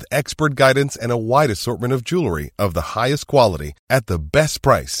beautifully, with expert guidance and a wide assortment of jewelry of the highest quality at the best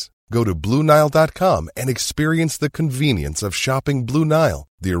price. Go to BlueNile.com and experience the convenience of shopping Blue Nile,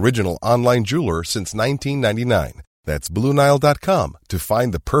 the original online jeweler since 1999. That's BlueNile.com to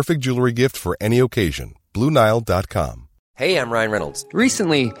find the perfect jewelry gift for any occasion. BlueNile.com. Hey, I'm Ryan Reynolds.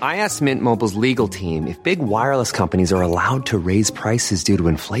 Recently, I asked Mint Mobile's legal team if big wireless companies are allowed to raise prices due to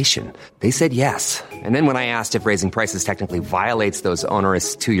inflation. They said yes. And then when I asked if raising prices technically violates those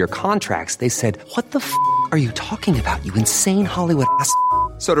onerous 2-year contracts, they said, "What the f*** are you talking about, you insane Hollywood ass?"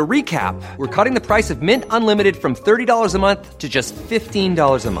 So to recap, we're cutting the price of Mint Unlimited from $30 a month to just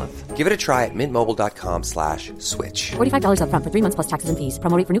 $15 a month. Give it a try at mintmobile.com/switch. $45 up front for 3 months plus taxes and fees.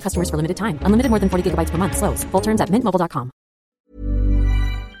 Promo rate for new customers for limited time. Unlimited more than 40 gigabytes per month. Slows full terms at mintmobile.com.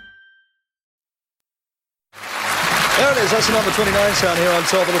 There it is, that's the number 29 sound here on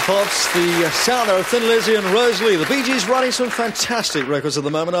Top of the Pops. The sound of Thin Lizzy and Rosalie. The Bee Gees writing some fantastic records at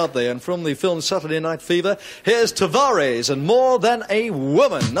the moment, aren't they? And from the film Saturday Night Fever, here's Tavares and More Than a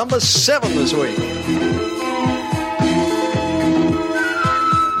Woman, number 7 this week.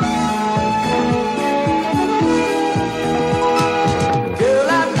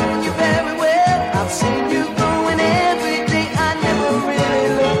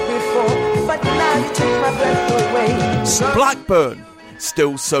 Blackburn,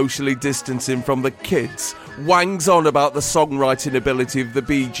 still socially distancing from the kids, wangs on about the songwriting ability of the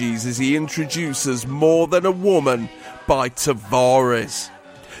Bee Gees as he introduces More Than a Woman by Tavares.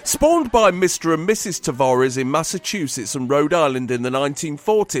 Spawned by Mr. and Mrs. Tavares in Massachusetts and Rhode Island in the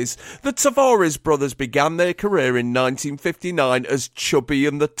 1940s, the Tavares brothers began their career in 1959 as Chubby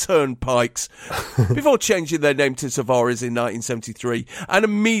and the Turnpikes, before changing their name to Tavares in 1973 and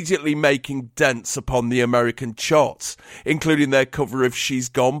immediately making dents upon the American charts, including their cover of She's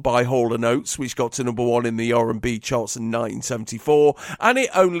Gone by Hall & Oates, which got to number 1 in the R&B charts in 1974, and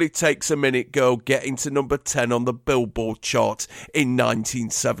It Only Takes a Minute Girl getting to number 10 on the Billboard chart in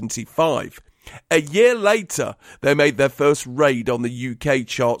 1975. A year later, they made their first raid on the UK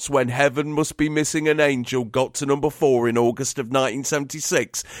charts when Heaven Must Be Missing an Angel got to number 4 in August of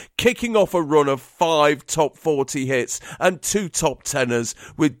 1976, kicking off a run of 5 top 40 hits and 2 top 10ers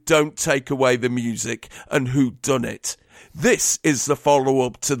with Don't Take Away the Music and Who Done It. This is the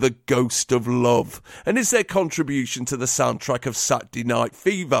follow-up to The Ghost of Love, and is their contribution to the soundtrack of Saturday Night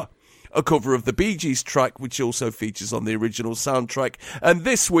Fever, a cover of the Bee Gees track which also features on the original soundtrack, and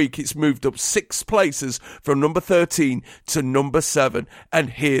this week it's moved up 6 places from number 13 to number 7, and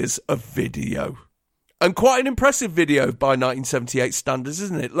here's a video. And quite an impressive video by 1978 standards,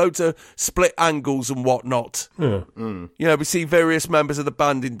 isn't it? Loads of split angles and whatnot. Yeah. You know, we see various members of the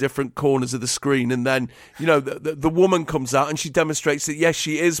band in different corners of the screen, and then, you know, the woman comes out and she demonstrates that, yes,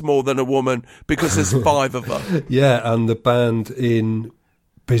 she is more than a woman because there's 5 of her. Yeah, and the band in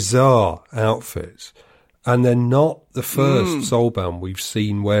bizarre outfits, and they're not the first soul band we've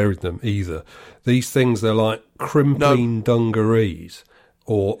seen wearing them either. These things, they're like crimping dungarees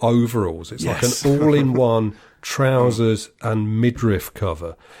or overalls. It's like an all-in-one trousers and midriff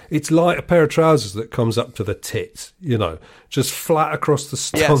cover. It's like a pair of trousers that comes up to the tits, you know, just flat across the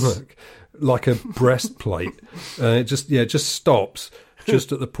stomach, like a breastplate. It just stops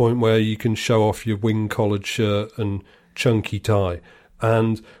just at the point where you can show off your wing-collared shirt and chunky tie.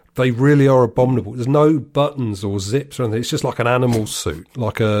 And they really are abominable. There's no buttons or zips or anything. It's just like an animal suit,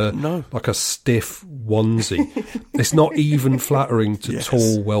 like a stiff onesie. It's not even flattering to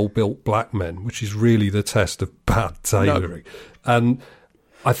tall, well-built black men, which is really the test of bad tailoring. No. And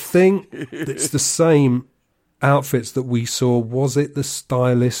I think it's the same outfits that we saw. Was it the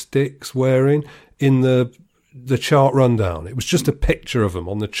Stylistics wearing in the chart rundown. It was just a picture of them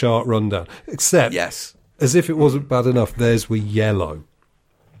on the chart rundown. Except, as if it wasn't bad enough, theirs were yellow.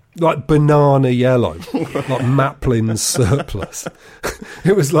 Like banana yellow, like Maplin's Surplus.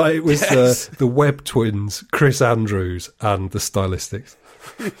 It was the Webb twins, Chris Andrews, and the Stylistics.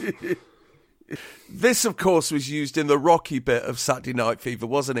 This, of course, was used in the Rocky bit of Saturday Night Fever,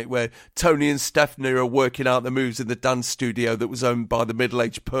 wasn't it? Where Tony and Stephanie are working out the moves in the dance studio that was owned by the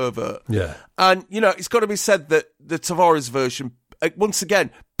middle-aged pervert. Yeah. And, it's got to be said that the Tavares version, once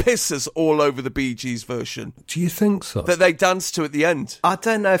again, pisses all over the Bee Gees version. Do you think so? That they dance to at the end. I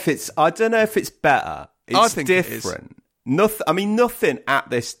don't know if it's better. I think different. Nothing at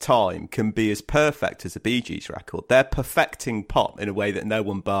this time can be as perfect as a Bee Gees record. They're perfecting pop in a way that no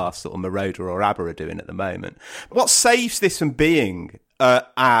one bar sort of Moroder or ABBA are doing at the moment. What saves this from being a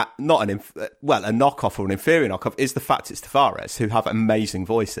knockoff or an inferior knockoff is the fact it's Tavares, who have amazing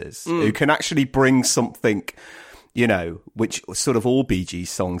voices, who can actually bring something, which sort of all Bee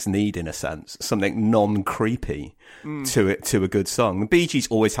Gees songs need in a sense, something non-creepy to a good song. The Bee Gees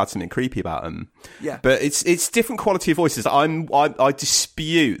always had something creepy about them. Yeah. But it's different quality of voices. I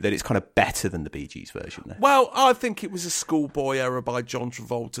dispute that it's kind of better than the Bee Gees version there. Well, I think it was a schoolboy error by John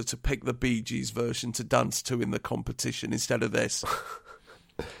Travolta to pick the Bee Gees version to dance to in the competition instead of this.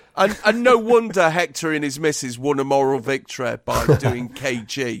 and no wonder Hector and his missus won a moral victory by doing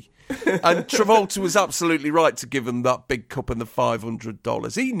KG. And Travolta was absolutely right to give him that big cup and the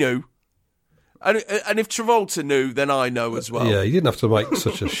 $500. He knew. And if Travolta knew, then I know as well. Yeah, he didn't have to make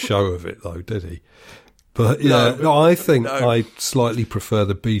such a show of it, though, did he? But yeah, I think I slightly prefer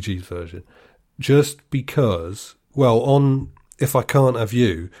the Bee Gees version. Just because, on If I Can't Have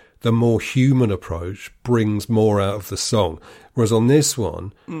You, the more human approach brings more out of the song. Whereas on this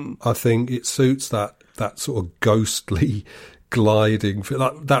one, I think it suits that sort of ghostly gliding,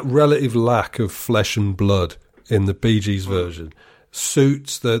 that relative lack of flesh and blood in the Bee Gees version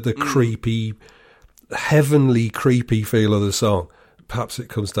suits the creepy, heavenly creepy feel of the song. Perhaps it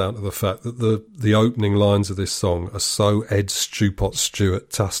comes down to the fact that the opening lines of this song are so Ed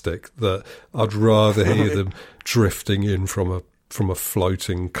Stewart-Tastic that I'd rather hear them drifting in from a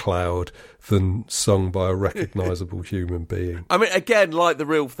floating cloud than sung by a recognisable human being. I mean, again, like The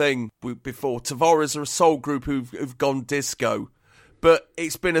Real Thing before, Tavares are a soul group who've gone disco, but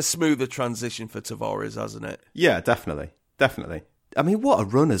it's been a smoother transition for Tavares, hasn't it? Yeah, definitely. I mean, what a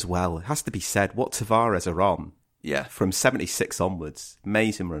run as well. It has to be said, what Tavares are on. Yeah. From 76 onwards.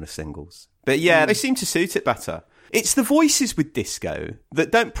 Amazing run of singles. But yeah, they seem to suit it better. It's the voices with disco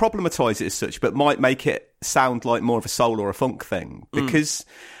that don't problematise it as such, but might make it sound like more of a soul or a funk thing. Because,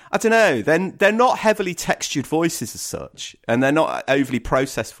 I don't know, they're not heavily textured voices as such, and they're not overly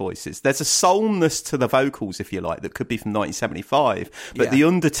processed voices. There's a soulness to the vocals, if you like, that could be from 1975, but the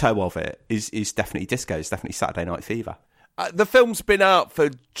undertow of it is definitely disco. It's definitely Saturday Night Fever. The film's been out for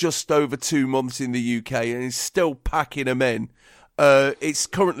just over 2 months in the UK and is still packing them in. It's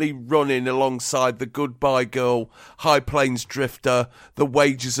currently running alongside The Goodbye Girl, High Plains Drifter, The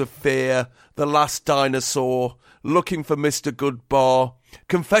Wages of Fear, The Last Dinosaur, Looking for Mr. Goodbar,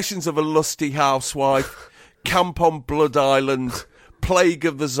 Confessions of a Lusty Housewife, Camp on Blood Island, Plague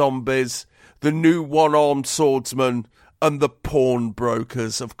of the Zombies, The New One-Armed Swordsman, and The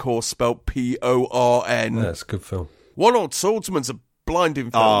Pawnbrokers, of course, spelt Porn. That's a good film. One-Armed Swordsman's a blinding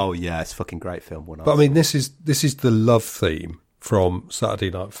film. Oh, yeah, it's a fucking great film. But I mean, this is the love theme from Saturday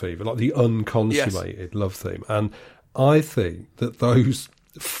Night Fever, like the unconsummated love theme. And I think that those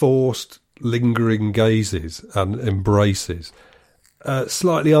forced, lingering gazes and embraces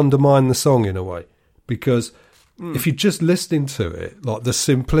slightly undermine the song in a way. Because if you're just listening to it, like the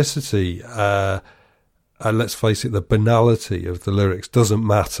simplicity and let's face it, the banality of the lyrics doesn't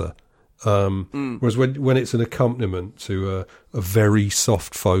matter. Whereas when it's an accompaniment to a very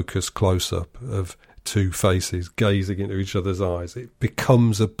soft focus close-up of two faces gazing into each other's eyes, it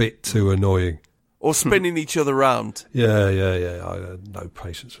becomes a bit too annoying. Or spinning each other round. Yeah. I had no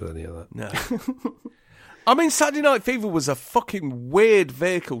patience for any of that. No. I mean, Saturday Night Fever was a fucking weird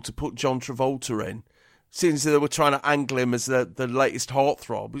vehicle to put John Travolta in, since they were trying to angle him as the latest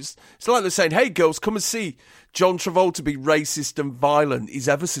heartthrob. It's like they're saying, hey, girls, come and see John Travolta be racist and violent. He's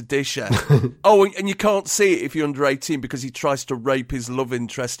ever so dishy. Oh, and you can't see it if you're under 18 because he tries to rape his love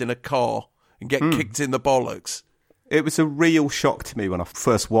interest in a car and get kicked in the bollocks. It was a real shock to me when I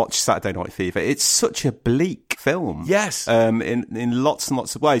first watched Saturday Night Fever. It's such a bleak film. Yes. In lots and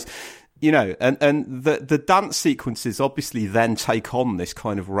lots of ways. You know, and the dance sequences obviously then take on this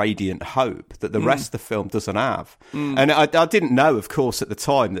kind of radiant hope that the rest of the film doesn't have. And I didn't know, of course, at the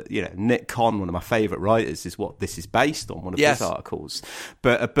time that, you know, Nick Conn, one of my favourite writers, is what this is based on, one of his articles.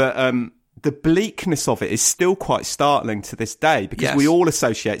 But the bleakness of it is still quite startling to this day, because we all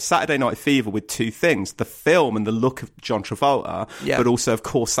associate Saturday Night Fever with two things: the film and the look of John Travolta, but also, of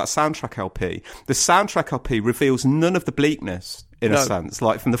course, that soundtrack LP. The soundtrack LP reveals none of the bleakness, in a sense,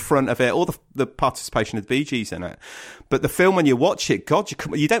 like from the front of it, or the participation of the Bee Gees in it. But the film, when you watch it, God,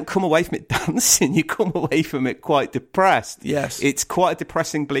 you don't come away from it dancing, you come away from it quite depressed. Yes. It's quite a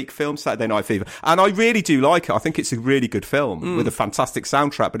depressing, bleak film, Saturday Night Fever. And I really do like it. I think it's a really good film with a fantastic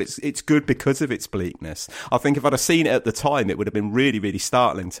soundtrack, but it's good because of its bleakness. I think if I'd have seen it at the time, it would have been really, really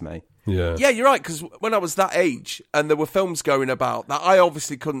startling to me. Yeah, you're right, because when I was that age and there were films going about that I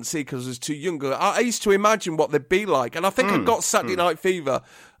obviously couldn't see because I was too young, I used to imagine what they'd be like. And I think I got Saturday Night Fever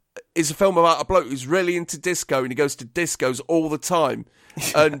is a film about a bloke who's really into disco, and he goes to discos all the time.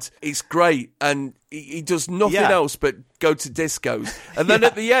 And it's great, and he does nothing else but go to discos. And then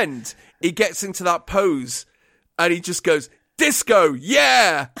at the end, he gets into that pose and he just goes, disco,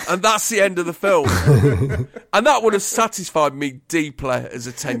 yeah! And that's the end of the film. And that would have satisfied me deeply as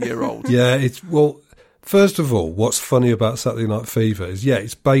a 10-year-old. Yeah, first of all, what's funny about Saturday Night Fever is,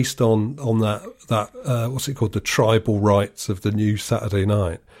 it's based on that what's it called, the tribal rights of the new Saturday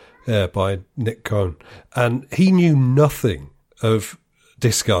Night, by Nick Cohn. And he knew nothing of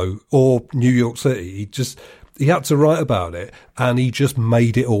disco or New York City. He had to write about it, and he just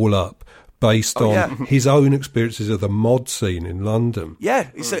made it all up based on his own experiences of the mod scene in London. Yeah,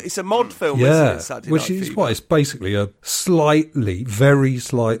 it's a mod film, isn't it, Saturday which Night is Fever? why it's basically a very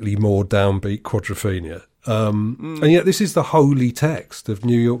slightly more downbeat Quadrophenia. And yet this is the holy text of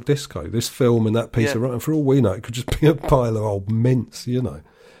New York disco, this film and that piece of writing. For all we know, it could just be a pile of old mints,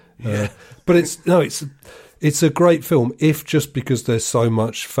 but it's a great film, if just because there's so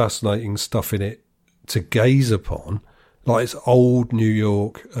much fascinating stuff in it to gaze upon. Like, it's old New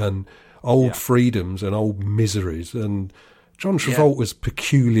York and old freedoms and old miseries, and John Travolta's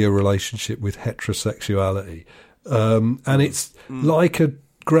peculiar relationship with heterosexuality. And it's like a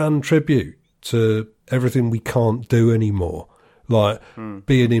grand tribute to everything we can't do anymore, like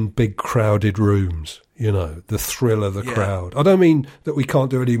being in big crowded rooms, the thrill of the crowd. I don't mean that we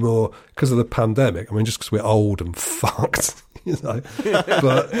can't do anymore because of the pandemic. I mean, just because we're old and fucked,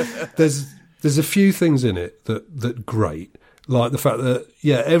 But there's a few things in it that great. Like the fact that,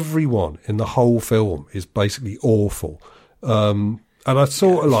 everyone in the whole film is basically awful. And I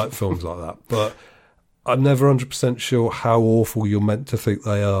sort of like films like that, but I'm never 100% sure how awful you're meant to think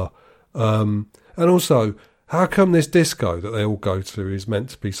they are. And also, how come this disco that they all go to is meant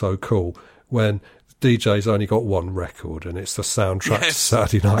to be so cool when the DJ's only got one record and it's the soundtrack to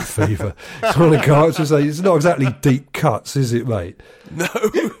Saturday Night Fever? I want to go out to say, it's not exactly deep cuts, is it, mate? No.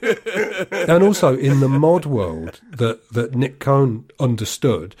 And also, in the mod world that Nick Cohn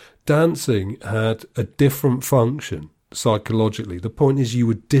understood, dancing had a different function psychologically. The point is, you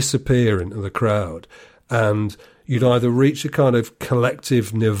would disappear into the crowd and you'd either reach a kind of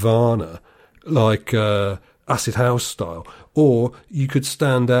collective nirvana, like acid house style, or you could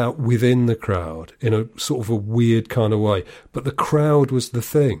stand out within the crowd in a sort of a weird kind of way. But the crowd was the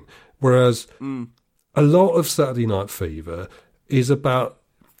thing. Whereas a lot of Saturday Night Fever is about,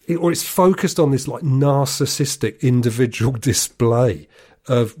 or it's focused on this like narcissistic individual display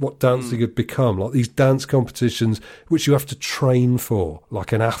of what dancing had become, like these dance competitions which you have to train for,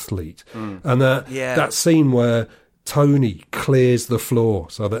 like an athlete. And that scene where Tony clears the floor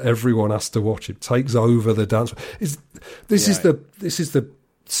so that everyone has to watch him, takes over the dance. This is the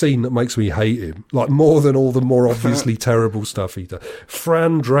scene that makes me hate him, like more than all the more obviously terrible stuff he does.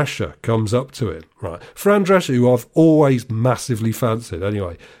 Fran Drescher comes up to him, right? Fran Drescher, who I've always massively fancied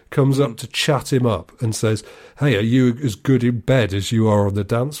anyway, comes up to chat him up and says, hey, are you as good in bed as you are on the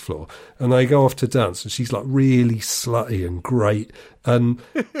dance floor? And they go off to dance, and she's like really slutty and great.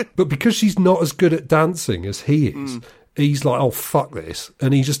 But because she's not as good at dancing as he is, he's like, oh, fuck this.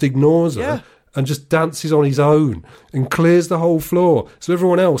 And he just ignores her. And just dances on his own and clears the whole floor. So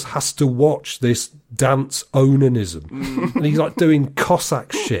everyone else has to watch this dance onanism. And he's like doing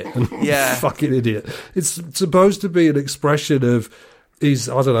Cossack shit and fucking idiot. It's supposed to be an expression of his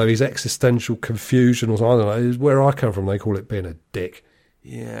existential confusion or something. I don't know. Where I come from, they call it being a dick.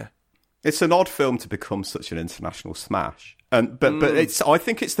 Yeah. It's an odd film to become such an international smash. But I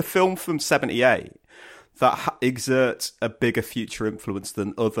think it's the film from 78 that exerts a bigger future influence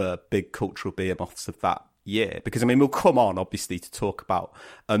than other big cultural behemoths of that year. Because, I mean, we'll come on, obviously, to talk about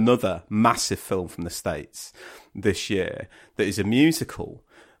another massive film from the States this year that is a musical.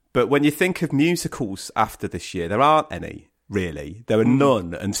 But when you think of musicals after this year, there aren't any, really. There are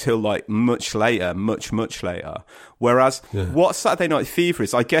none until, like, much later. Whereas what Saturday Night Fever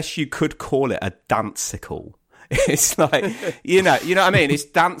is, I guess you could call it a danceicle. It's like, you know what I mean? It's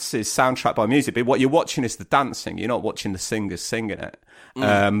dances soundtrack by music, but what you're watching is the dancing. You're not watching the singers singing it.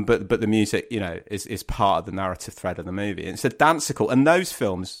 But the music, you know, is part of the narrative thread of the movie. It's a dancical, and those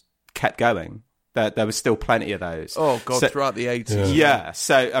films kept going. There was still plenty of those. Oh, God, throughout the 80s. Yeah.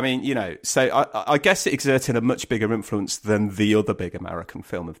 So, I mean, you know, I guess it exerted a much bigger influence than the other big American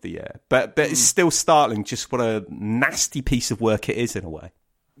film of the year. But it's still startling just what a nasty piece of work it is in a way.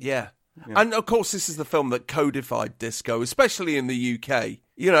 Yeah. And, of course, this is the film that codified disco, especially in the UK.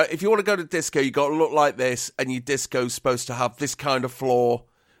 You know, if you want to go to disco, you got to look like this, and your disco's supposed to have this kind of floor.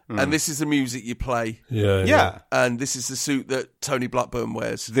 And this is the music you play. Yeah. And this is the suit that Tony Blackburn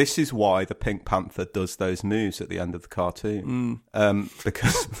wears. This is why the Pink Panther does those moves at the end of the cartoon.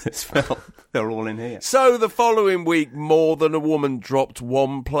 Because of this film, they're all in here. So the following week, More Than a Woman dropped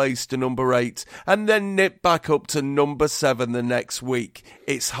 1 place to number 8 and then nipped back up to number 7 the next week,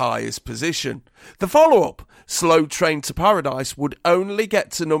 its highest position. The follow-up, Slow Train to Paradise, would only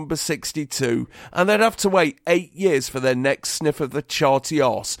get to number 62, and they'd have to wait 8 years for their next sniff of the charty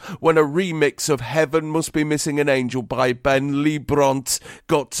arse when a remix of Heaven Must Be Missing an Angel by Ben Lee Brunt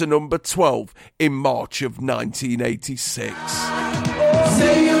got to number 12 in March of 1986.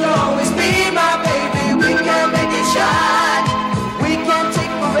 Say you'll always be my baby, we can make it shine. We can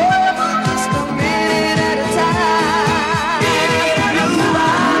take forever, just a minute at a time. You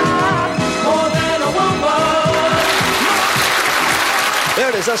are more than a woman. There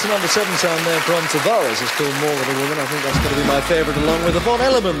it is, that's the number 7 sound there from Tavares. It's called More Than a Woman. I think that's going to be my favourite along with the Von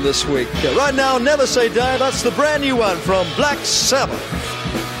Ellerman this week. Right now, Never Say Die, that's the brand new one from Black Sabbath.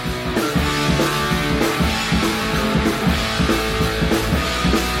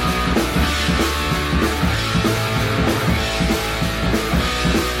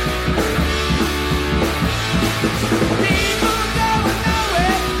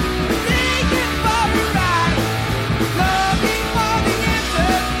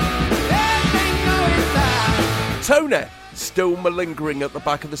 Tony, still malingering at the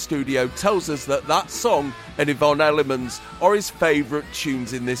back of the studio, tells us that song and Yvonne Elliman's are his favourite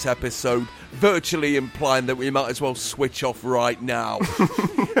tunes in this episode, virtually implying that we might as well switch off right now.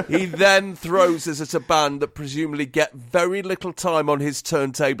 He then throws us at a band that presumably get very little time on his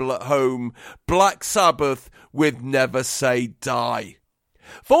turntable at home, Black Sabbath with Never Say Die.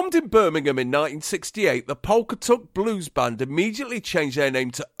 Formed in Birmingham in 1968, the Polkatuck Blues Band immediately changed their name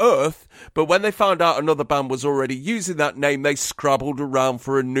to Earth, but when they found out another band was already using that name, they scrabbled around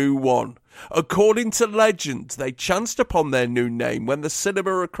for a new one. According to legend, they chanced upon their new name when the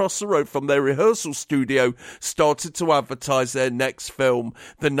cinema across the road from their rehearsal studio started to advertise their next film,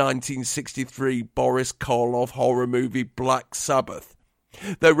 the 1963 Boris Karloff horror movie Black Sabbath.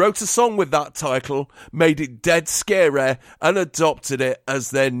 They wrote a song with that title, made it dead scary, and adopted it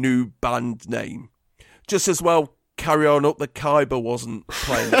as their new band name. Just as well, Carry On Up the Khyber wasn't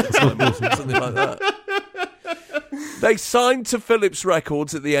playing at the time, or something like that. They signed to Philips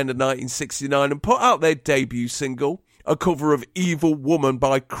Records at the end of 1969 and put out their debut single, a cover of Evil Woman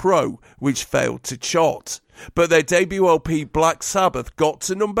by Crow, which failed to chart. But their debut LP, Black Sabbath, got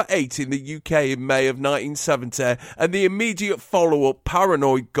to number 8 in the UK in May of 1970, and the immediate follow-up,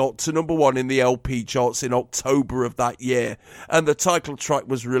 Paranoid, got to number 1 in the LP charts in October of that year, and the title track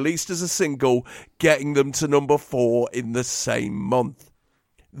was released as a single, getting them to number 4 in the same month.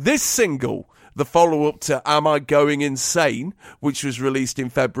 This single, the follow-up to Am I Going Insane, which was released in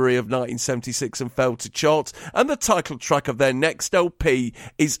February of 1976 and failed to chart, and the title track of their next LP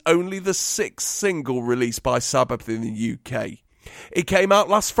is only the 6th single released by Sabbath in the UK. It came out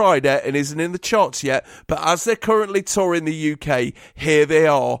last Friday and isn't in the charts yet, but as they're currently touring the UK, here they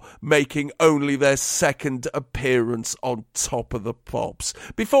are, making only their 2nd appearance on Top of the Pops.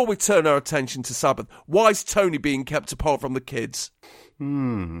 Before we turn our attention to Sabbath, why is Tony being kept apart from the kids?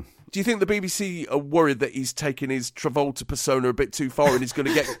 Do you think the BBC are worried that he's taking his Travolta persona a bit too far and he's going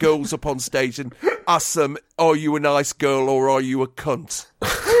to get girls up on stage and ask them, are you a nice girl or are you a cunt?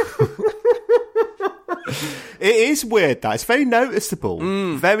 It is weird, that. It's very noticeable.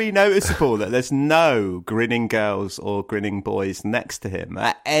 Very noticeable that there's no grinning girls or grinning boys next to him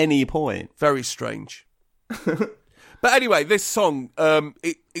at any point. Very strange. But anyway, this song,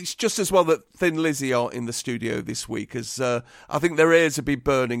 it's just as well that Thin Lizzy aren't in the studio this week, as I think their ears would be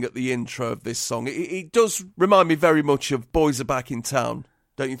burning at the intro of this song. It does remind me very much of Boys Are Back in Town,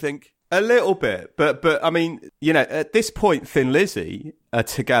 don't you think? A little bit, but I mean, you know, at this point, Thin Lizzy are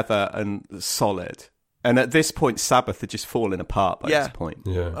together and solid. And at this point, Sabbath are just falling apart by this point.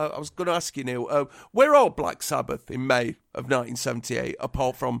 Yeah. I was going to ask you, Neil, where are Black Sabbath in May of 1978,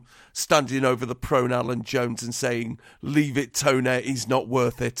 apart from standing over the prone Alan Jones and saying, leave it, Tony, he's not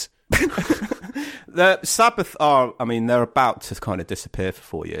worth it? The Sabbath are, I mean, they're about to kind of disappear for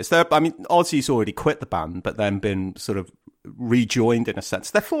 4 years. Ozzy's already quit the band, but then been sort of rejoined in a sense.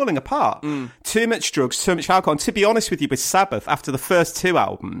 They're falling apart. Too much drugs, too much alcohol. And to be honest with you, with Sabbath, after the first 2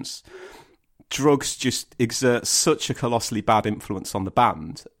 albums, drugs just exert such a colossally bad influence on the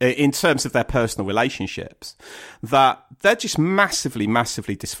band in terms of their personal relationships that they're just massively,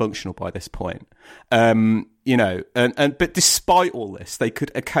 massively dysfunctional by this point. But despite all this, they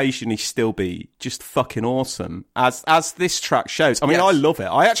could occasionally still be just fucking awesome, as this track shows. I mean, I love it.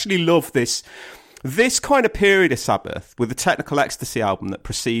 I actually love this kind of period of Sabbath, with the Technical Ecstasy album that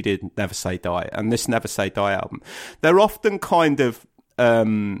preceded Never Say Die and this Never Say Die album. They're often kind of,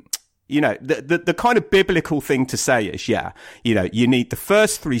 the kind of biblical thing to say is, you need the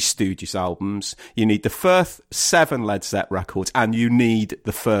first 3 Stooges albums, you need the first 7 Led Zeppelin records, and you need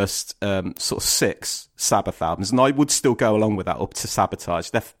the first sort of 6 Sabbath albums. And I would still go along with that up to Sabotage.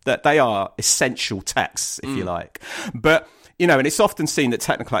 They are essential texts, if you like. But and it's often seen that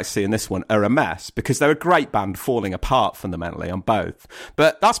Technical Ecstasy and this one are a mess because they're a great band falling apart fundamentally on both.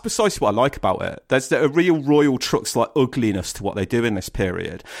 But that's precisely what I like about it. There's a real Royal Trucks-like ugliness to what they do in this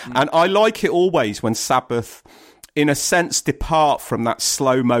period. And I like it always when Sabbath, in a sense, depart from that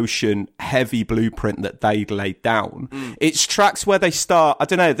slow motion, heavy blueprint that they laid down. It's tracks where they start, I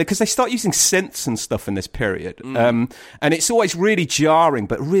don't know, because they start using synths and stuff in this period. And it's always really jarring,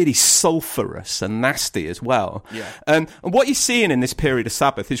 but really sulphurous and nasty as well. Yeah. And what you're seeing in this period of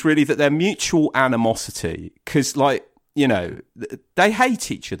Sabbath is really that their mutual animosity, because they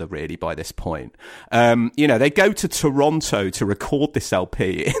hate each other really by this point. They go to Toronto to record this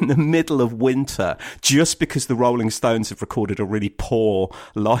LP in the middle of winter just because the Rolling Stones have recorded a really poor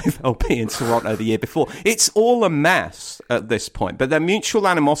live LP in Toronto the year before. It's all a mess at this point, but their mutual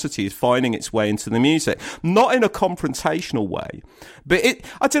animosity is finding its way into the music, not in a confrontational way, but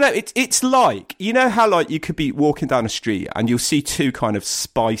it's like, how like you could be walking down a street and you'll see 2 kind of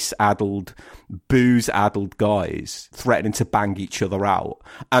spice-addled, booze-addled guys threatening to bang each other out,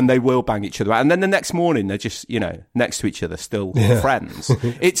 and they will bang each other out, and then the next morning they're just next to each other, still friends.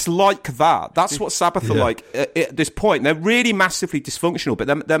 It's like that. That's what Sabbath are like at this point. They're really massively dysfunctional, but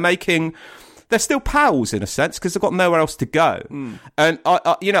they're still pals in a sense because they've got nowhere else to go. And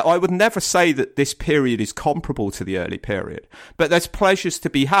I would never say that this period is comparable to the early period, but there's pleasures to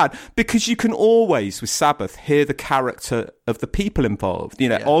be had because you can always, with Sabbath, hear the character of the people involved.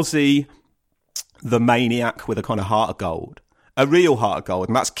 Ozzy, the maniac with a kind of heart of gold, a real heart of gold,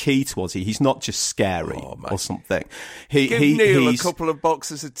 and that's key to Ozzy. He's not just scary or something. Give Neil a couple of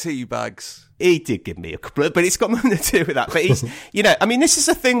boxes of tea bags. He did give me a couple, but it's got nothing to do with that. But he's, this is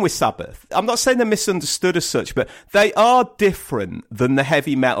the thing with Sabbath. I'm not saying they're misunderstood as such, but they are different than the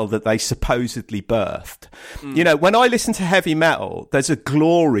heavy metal that they supposedly birthed. When I listen to heavy metal, there's a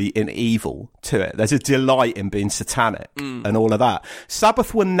glory in evil to it. There's a delight in being satanic and all of that.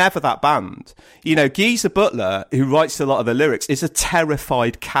 Sabbath were never that band. Geezer Butler, who writes a lot of the lyrics, is a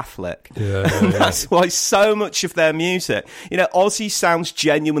terrified Catholic. And that's why so much of their music, Ozzy sounds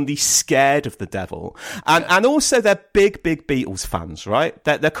genuinely scared of the devil, and also they're big Beatles fans, right?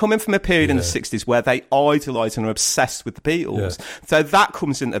 They're coming from a period in the 60s where they idolise and are obsessed with the Beatles, so that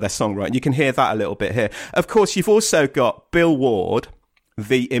comes into their songwriting. You can hear that a little bit here. Of course, you've also got Bill Ward,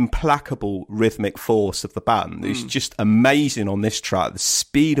 the implacable rhythmic force of the band, who's just amazing on this track. The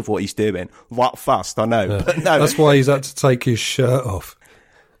speed of what he's doing, that fast, I know, but no, that's why he's had to take his shirt off.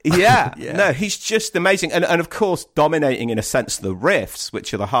 No, he's just amazing. And of course, dominating in a sense the riffs,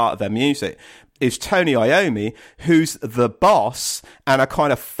 which are the heart of their music, is Tony Iommi, who's the boss and a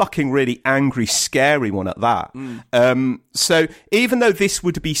kind of fucking really angry, scary one at that. So even though this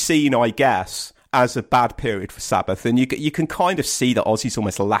would be seen, I guess, as a bad period for Sabbath, and you can kind of see that Ozzy's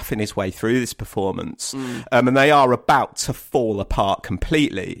almost laughing his way through this performance, and they are about to fall apart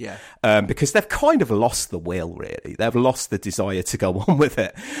completely, because they've kind of lost the will, really. They've lost the desire to go on with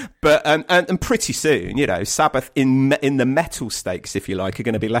it. But and pretty soon, Sabbath in the metal stakes, if you like, are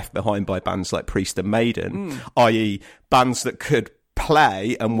going to be left behind by bands like Priest and Maiden, i.e. bands that could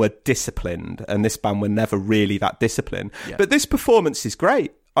play and were disciplined, and this band were never really that disciplined. But this performance is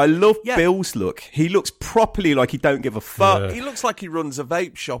great. I love Bill's look. He looks properly like he don't give a fuck. He looks like he runs a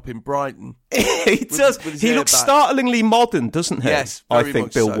vape shop in Brighton. He does. He looks startlingly modern, doesn't he? Yes, I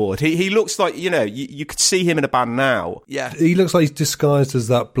think Bill so. Ward. He looks like, you could see him in a band now. Yeah. He looks like he's disguised as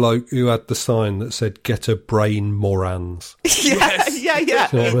that bloke who had the sign that said, "Get a brain, Morans." Yeah.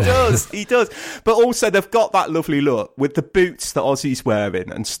 He does. But also they've got that lovely look with the boots that Ozzy's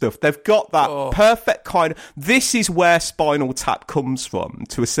wearing and stuff. They've got that perfect kind of, this is where Spinal Tap comes from,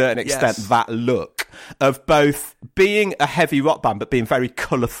 to a certain extent, that look. of both being a heavy rock band but being very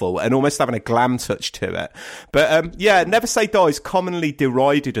colourful and almost having a glam touch to it. But Never Say Die is commonly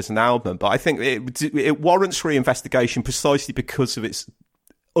derided as an album, but I think it warrants reinvestigation precisely because of its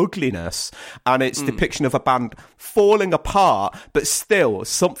ugliness and its depiction of a band falling apart, but still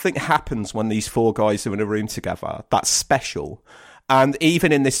something happens when these four guys are in a room together that's special. And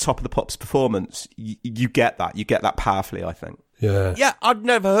even in this Top of the Pops performance, you get that powerfully, I think. Yeah, I'd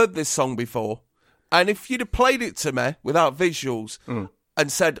never heard this song before, and if you'd have played it to me without visuals and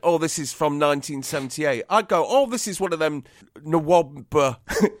said, "Oh, this is from 1978," I'd go, "Oh, this is one of them Nawabba."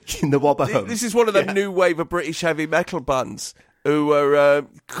 This is one of them new wave of British heavy metal bands who are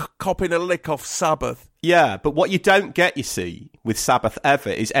copping a lick off Sabbath. Yeah, but what you don't get, you see, with Sabbath ever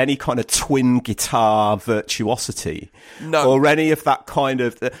is any kind of twin guitar virtuosity. No. Or any of that kind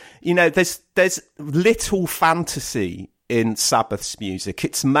of... there's little fantasy in Sabbath's music.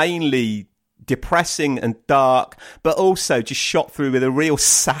 It's mainly depressing and dark, but also just shot through with a real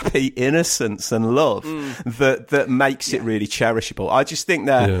sappy innocence and love that makes it really cherishable. I just think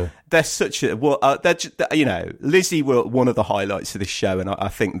they're such a... Lizzie were one of the highlights of this show, and I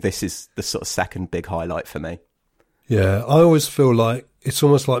think this is the sort of second big highlight for me. Yeah, I always feel like it's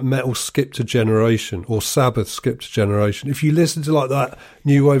almost like metal skipped a generation, or Sabbath skipped a generation. If you listen to like that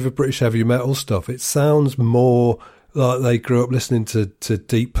new wave of British heavy metal stuff, it sounds more like they grew up listening to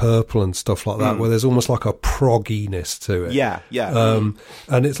Deep Purple and stuff like that, where there's almost like a progginess to it. Yeah.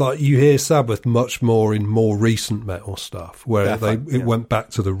 And it's like you hear Sabbath much more in more recent metal stuff, where it went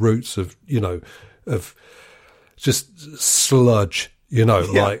back to the roots of just sludge, in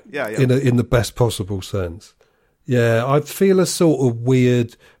the best possible sense. Yeah, I feel a sort of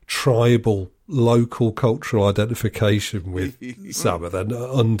weird tribal local cultural identification with Sabbath and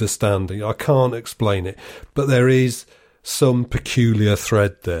understanding. I can't explain it, but there is some peculiar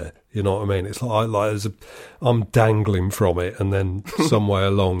thread there. You know what I mean? It's like I'm dangling from it, and then some way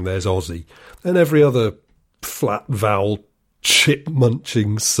along there's Ozzy and every other flat vowel chip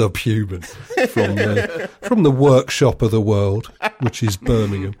munching subhuman from the workshop of the world, which is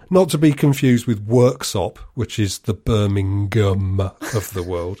Birmingham, not to be confused with Worksop, which is the Birmingham of the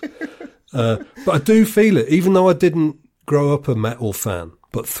world. But I do feel it, even though I didn't grow up a metal fan,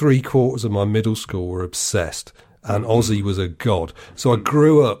 but 3/4 of my middle school were obsessed, and Ozzy was a god. So I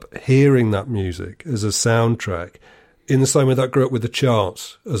grew up hearing that music as a soundtrack, in the same way that I grew up with the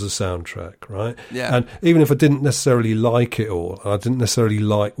charts as a soundtrack, right? Yeah. And even if I didn't necessarily like it all, I didn't necessarily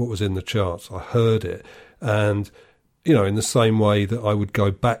like what was in the charts, I heard it. And, in the same way that I would go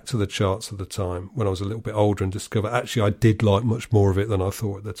back to the charts at the time when I was a little bit older and discover, actually, I did like much more of it than I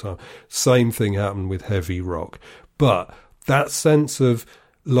thought at the time. Same thing happened with heavy rock. But that sense of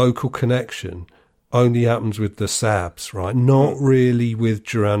local connection only happens with the Sabs, right? Not really with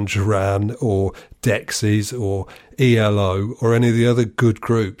Duran Duran or Dexys or ELO or any of the other good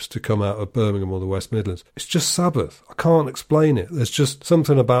groups to come out of Birmingham or the West Midlands. It's just Sabbath. I can't explain it. There's just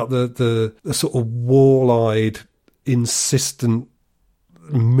something about the sort of wall-eyed, insistent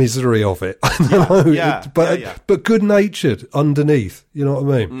misery of it. But good-natured underneath. You know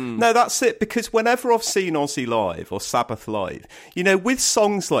what I mean? No, that's it. Because whenever I've seen Ozzy live or Sabbath live, with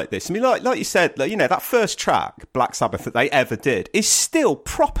songs like this, I mean, like you said, that first track, Black Sabbath, that they ever did, is still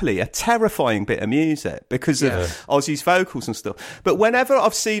properly a terrifying bit of music because of Ozzy's vocals and stuff. But whenever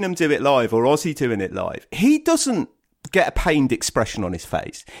I've seen him do it live or Ozzy doing it live, he doesn't get a pained expression on his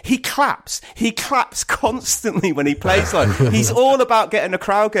face. He claps constantly when he plays live. He's all about getting the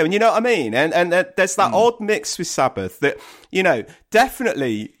crowd going, you know what I mean? And there's that odd mix with Sabbath that,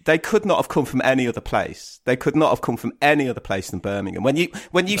 definitely they could not have come from any other place. They could not have come from any other place than Birmingham.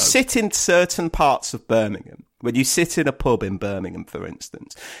 When you sit in certain parts of Birmingham, when you sit in a pub in Birmingham, for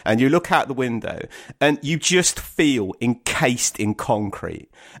instance, and you look out the window and you just feel encased in concrete,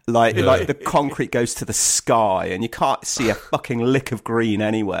 like the concrete goes to the sky and you can't see a fucking lick of green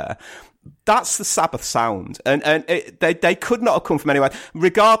anywhere. That's the Sabbath sound, and they could not have come from anywhere,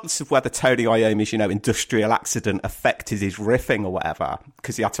 regardless of whether Tony Iommi's industrial accident affected his riffing or whatever,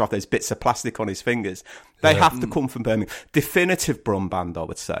 because he had to have those bits of plastic on his fingers. They have to come from Birmingham. Definitive Brum band, I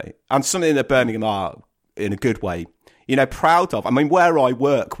would say, and something that Birmingham are, in a good way, proud of. I mean, where I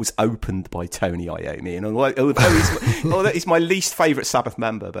work was opened by Tony Iommi, and although he's my least favourite Sabbath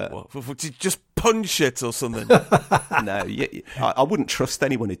member, but did you just punch it or something? No, I wouldn't trust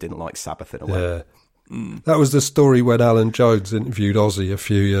anyone who didn't like Sabbath in a way. That was the story when Alan Jones interviewed Ozzy a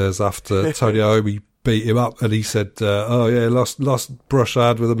few years after Tony Iommi beat him up, and he said, last brush I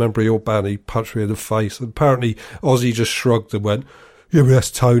had with a member of your band, he punched me in the face. And apparently Ozzy just shrugged and went, "Yeah, but that's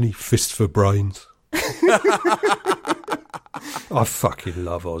Tony, fist for brains." I fucking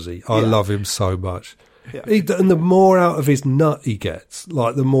love Ozzy. I love him so much. Yeah. And the more out of his nut he gets,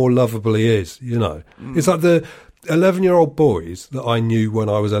 like, the more lovable he is, you know. It's like the 11-year-old boys that I knew when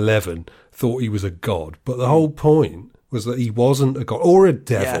I was 11 thought he was a god, but the whole point was that he wasn't a god or a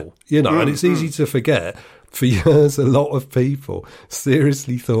devil, you know, and it's easy to forget. For years, a lot of people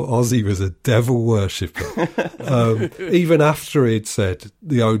seriously thought Ozzy was a devil worshipper. Even after he'd said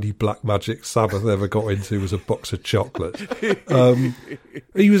the only black magic Sabbath ever got into was a box of chocolates.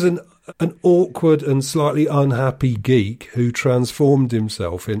 He was an awkward and slightly unhappy geek who transformed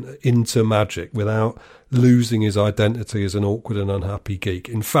himself into magic without losing his identity as an awkward and unhappy geek.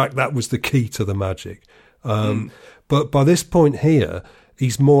 In fact, that was the key to the magic. But by this point here,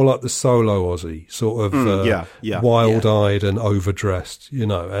 he's more like the solo Ozzy, sort of wild-eyed and overdressed, you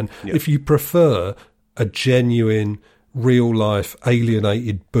know. And if you prefer a genuine, real-life,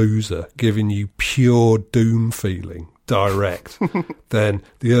 alienated boozer giving you pure doom feeling direct, then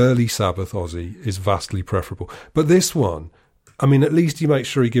the early Sabbath Ozzy is vastly preferable. But this one, I mean, at least he makes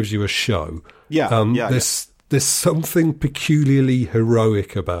sure he gives you a show. There's something peculiarly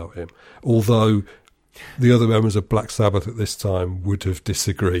heroic about him, although the other members of Black Sabbath at this time would have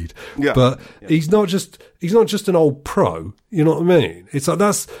disagreed. But he's not just an old pro, you know what I mean? It's like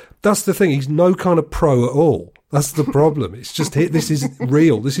that's the thing. He's no kind of pro at all. That's the problem. It's just this is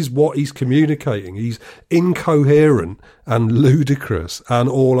real. This is what he's communicating. He's incoherent and ludicrous and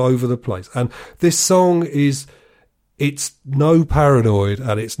all over the place. And this song it's no Paranoid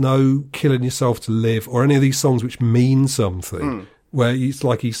and it's no Killing Yourself to Live or any of these songs which mean something where it's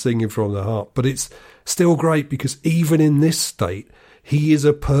like he's singing from the heart. But it's still great because even in this state, he is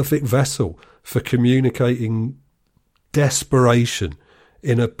a perfect vessel for communicating desperation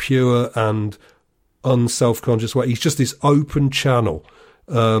in a pure and unself-conscious way. He's just this open channel.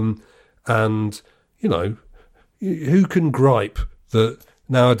 And, you know, who can gripe that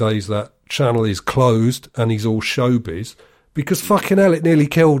nowadays that channel is closed and he's all showbiz? Because fucking hell, it nearly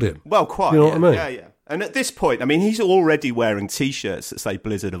killed him. Well, quite. You know what I mean? Yeah. And at this point, I mean, he's already wearing T-shirts that say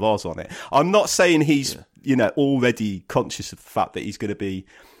Blizzard of Oz on it. I'm not saying he's, you know, already conscious of the fact that he's going to be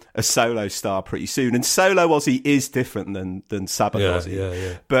a solo star pretty soon. And solo Ozzy is different than Sabbath Ozzy.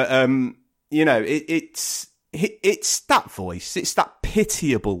 Yeah. But, you know, it's that voice. It's that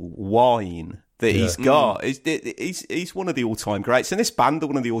pitiable whine that he's got. He's one of the all-time greats. And this band are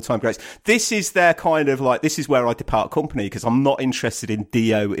one of the all-time greats. This is their kind of like, this is where I depart company because I'm not interested in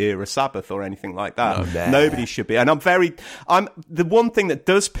Dio-era Sabbath or anything like that. Nobody should be. And the one thing that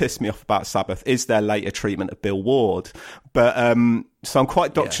does piss me off about Sabbath is their later treatment of Bill Ward. But, so I'm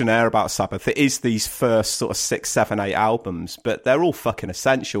quite doctrinaire about Sabbath. It is these first sort of 6, 7, 8 albums, but they're all fucking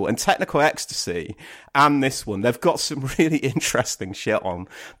essential. And Technical Ecstasy and this one, they've got some really interesting shit on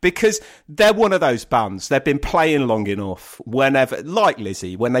because they're one of those bands. They've been playing long enough. Whenever, like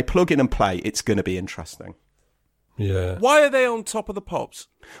Lizzie, when they plug in and play, it's going to be interesting. Yeah. Why are they on Top of the Pops?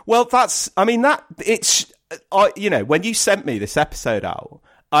 Well, you know, when you sent me this episode out,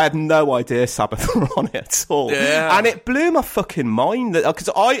 I had no idea Sabbath were on it at all. Yeah. And it blew my fucking mind. Because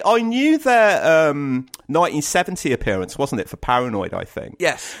I knew their 1970 appearance, wasn't it, for Paranoid, I think?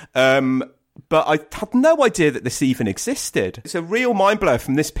 Yes. But I had no idea that this even existed. It's a real mind blow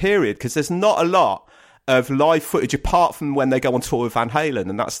from this period because there's not a lot of live footage apart from when they go on tour with Van Halen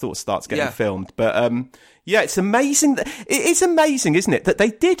and that sort of starts getting filmed. But it's amazing. It is amazing, isn't it, that they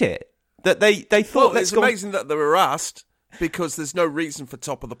did it? That they thought, it's amazing that they were asked. Because there's no reason for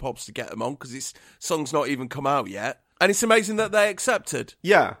Top of the Pops to get them on because this song's not even come out yet. And it's amazing that they accepted.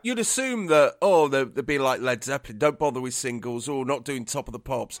 Yeah. You'd assume that, they'd be like Led Zeppelin, don't bother with singles, not doing Top of the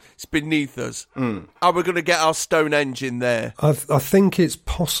Pops. It's beneath us. Are we going to get our Stonehenge in there? I think it's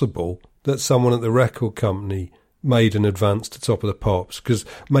possible that someone at the record company made an advance to Top of the Pops because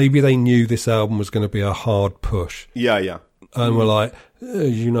maybe they knew this album was going to be a hard push. Yeah. And we're like,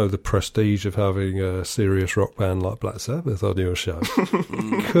 you know, the prestige of having a serious rock band like Black Sabbath on your show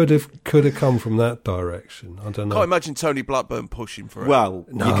could have come from that direction. I don't know. Can't imagine Tony Blackburn pushing for it. Well,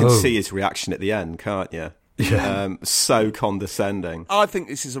 you can see his reaction at the end, can't you? Yeah. So condescending. I think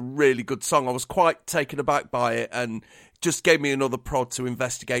this is a really good song. I was quite taken aback by it and just gave me another prod to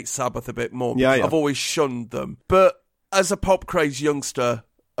investigate Sabbath a bit more. Yeah. I've always shunned them. But as a pop-crazed youngster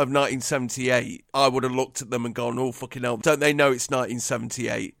of 1978, I would have looked at them and gone, oh, fucking hell, don't they know it's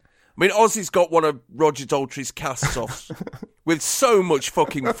 1978? I mean, Ozzy's got one of Roger Daltrey's cast-offs with so much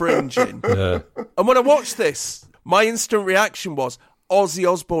fucking fringe in. Yeah. And when I watched this, my instant reaction was, Ozzy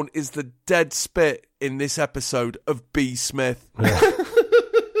Osbourne is the dead spit in this episode of B. Smith. Yeah.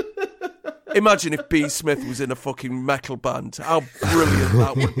 Imagine if B. Smith was in a fucking metal band. How brilliant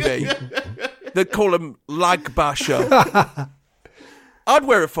that would be. They call him Lag Basher. I'd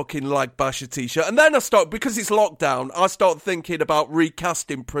wear a fucking Lag Basher t-shirt. And then because it's lockdown, I start thinking about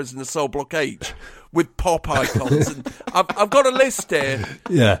recasting Prisoner Cell Block H with pop icons. And I've got a list here.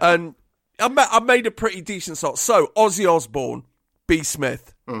 Yeah. And I've made a pretty decent sort. So, Ozzy Osbourne, B.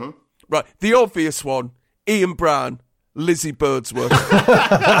 Smith. Mm-hmm. Right. The obvious one, Ian Brown, Lizzie Birdsworth.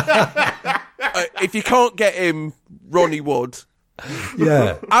 If you can't get him, Ronnie Wood.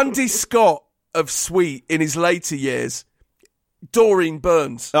 Yeah. Andy Scott of Sweet in his later years. Doreen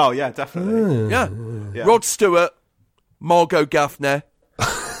Burns. Oh, yeah, definitely. Yeah. Rod Stewart, Margot Gaffney,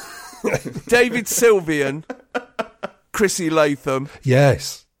 David Sylvian, Chrissy Latham.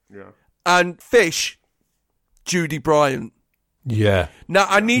 Yes. Yeah. And Fish, Judy Bryant. Yeah. Now,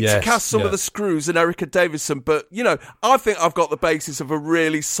 I need to cast some of the screws and Erica Davison, but, I think I've got the basis of a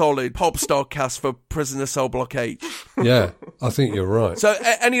really solid pop star cast for Prisoner Cell Block H. Yeah, I think you're right. So,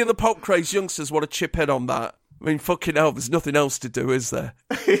 any of the pop craze youngsters want to chip in on that? I mean, fucking hell, there's nothing else to do, is there?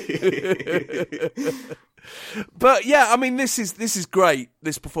 But yeah, I mean, this is great.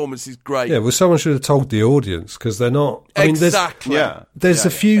 This performance is great. Yeah, well, someone should have told the audience because they're not. Exactly. There's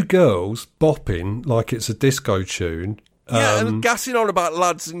a few girls bopping like it's a disco tune. Yeah, and gassing on about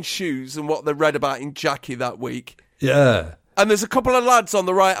lads and shoes and what they read about in Jackie that week. Yeah. And there's a couple of lads on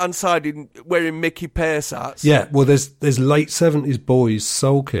the right-hand side wearing Mickey Pearce hats. Yeah, well, there's late 70s boys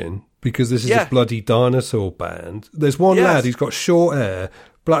sulking because this is a bloody dinosaur band. There's one lad who's got short hair,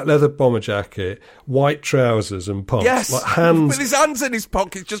 black leather bomber jacket, white trousers and pumps. Yes, like hands, with his hands in his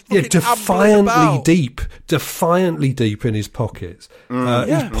pockets, just fucking defiantly deep in his pockets.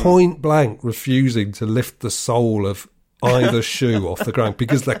 He's point blank refusing to lift the sole of either shoe off the ground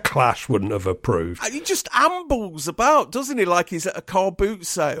because the Clash wouldn't have approved. He just ambles about, doesn't he? Like he's at a car boot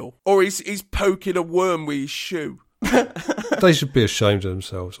sale, or he's poking a worm with his shoe. They should be ashamed of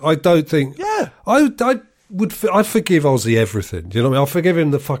themselves. I don't think. Yeah, I'd forgive Ozzy everything. Do you know what I mean? I'll forgive him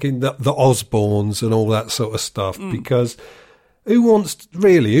the Osbournes and all that sort of stuff because who wants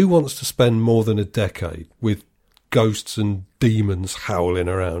to spend more than a decade with ghosts and demons howling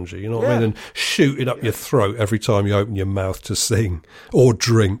around you? You know what I mean? And shooting up your throat every time you open your mouth to sing or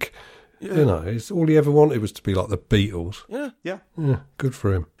drink. Yeah. All he ever wanted was to be like the Beatles. Yeah. Good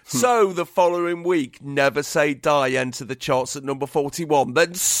for him. So the following week, Never Say Die entered the charts at number 41,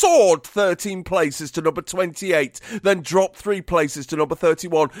 then soared 13 places to number 28, then dropped 3 places to number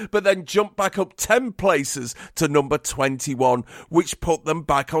 31, but then jumped back up 10 places to number 21, which put them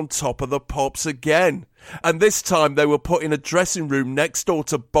back on top of the pops again. And this time they were put in a dressing room next door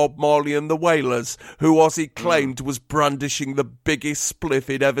to Bob Marley and the Wailers, who Ozzy claimed was brandishing the biggest spliff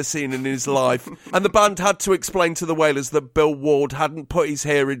he'd ever seen in his life. And the band had to explain to the Wailers that Bill Ward hadn't put his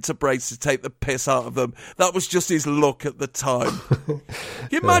hair into braids to take the piss out of them. That was just his look at the time. Can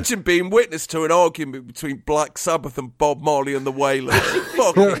you imagine being witness to an argument between Black Sabbath and Bob Marley and the Wailers?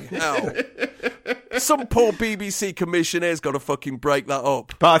 Fucking hell. Some poor BBC commissioner's got to fucking break that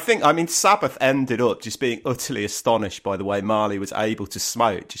up. But Sabbath ended up just being utterly astonished by the way Marley was able to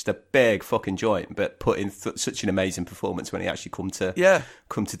smoke just a big fucking joint, but put in such an amazing performance when he actually come to do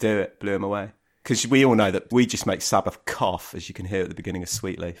it. Blew him away. Because we all know that we just make Sabbath cough, as you can hear at the beginning of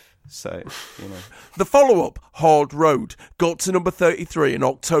Sweet Leaf. So, The follow-up, Hard Road, got to number 33 in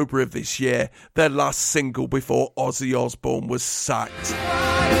October of this year, their last single before Ozzy Osbourne was sacked.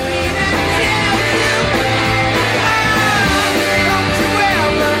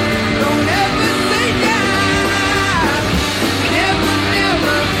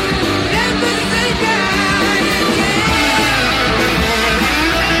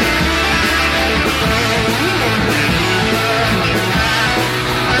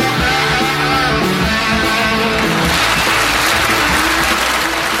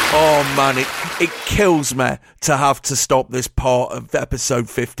 Oh man, it kills me to have to stop this part of episode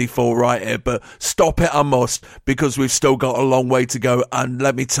 54 right here, but stop it I must, because we've still got a long way to go, and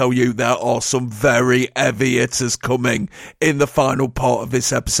let me tell you, there are some very heavy hitters coming in the final part of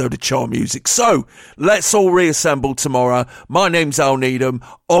this episode of Chart Music. So, let's all reassemble tomorrow. My name's Al Needham.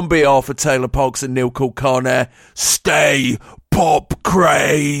 On behalf of Taylor Parks and Neil Kulkarni, stay pop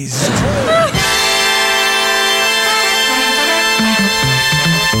crazed.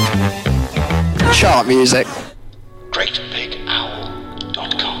 Chart Music.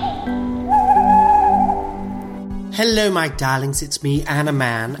 GreatBigOwl.com. Hello, my darlings. It's me, Anna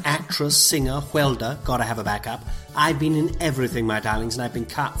Mann, actress, singer, welder. Gotta have a backup. I've been in everything, my darlings, and I've been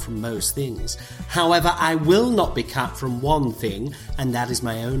cut from most things. However, I will not be cut from one thing, and that is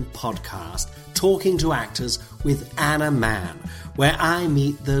my own podcast, Talking to Actors with Anna Mann, where I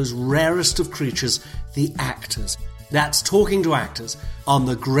meet those rarest of creatures, the actors. That's Talking to Actors on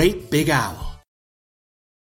the Great Big Owl.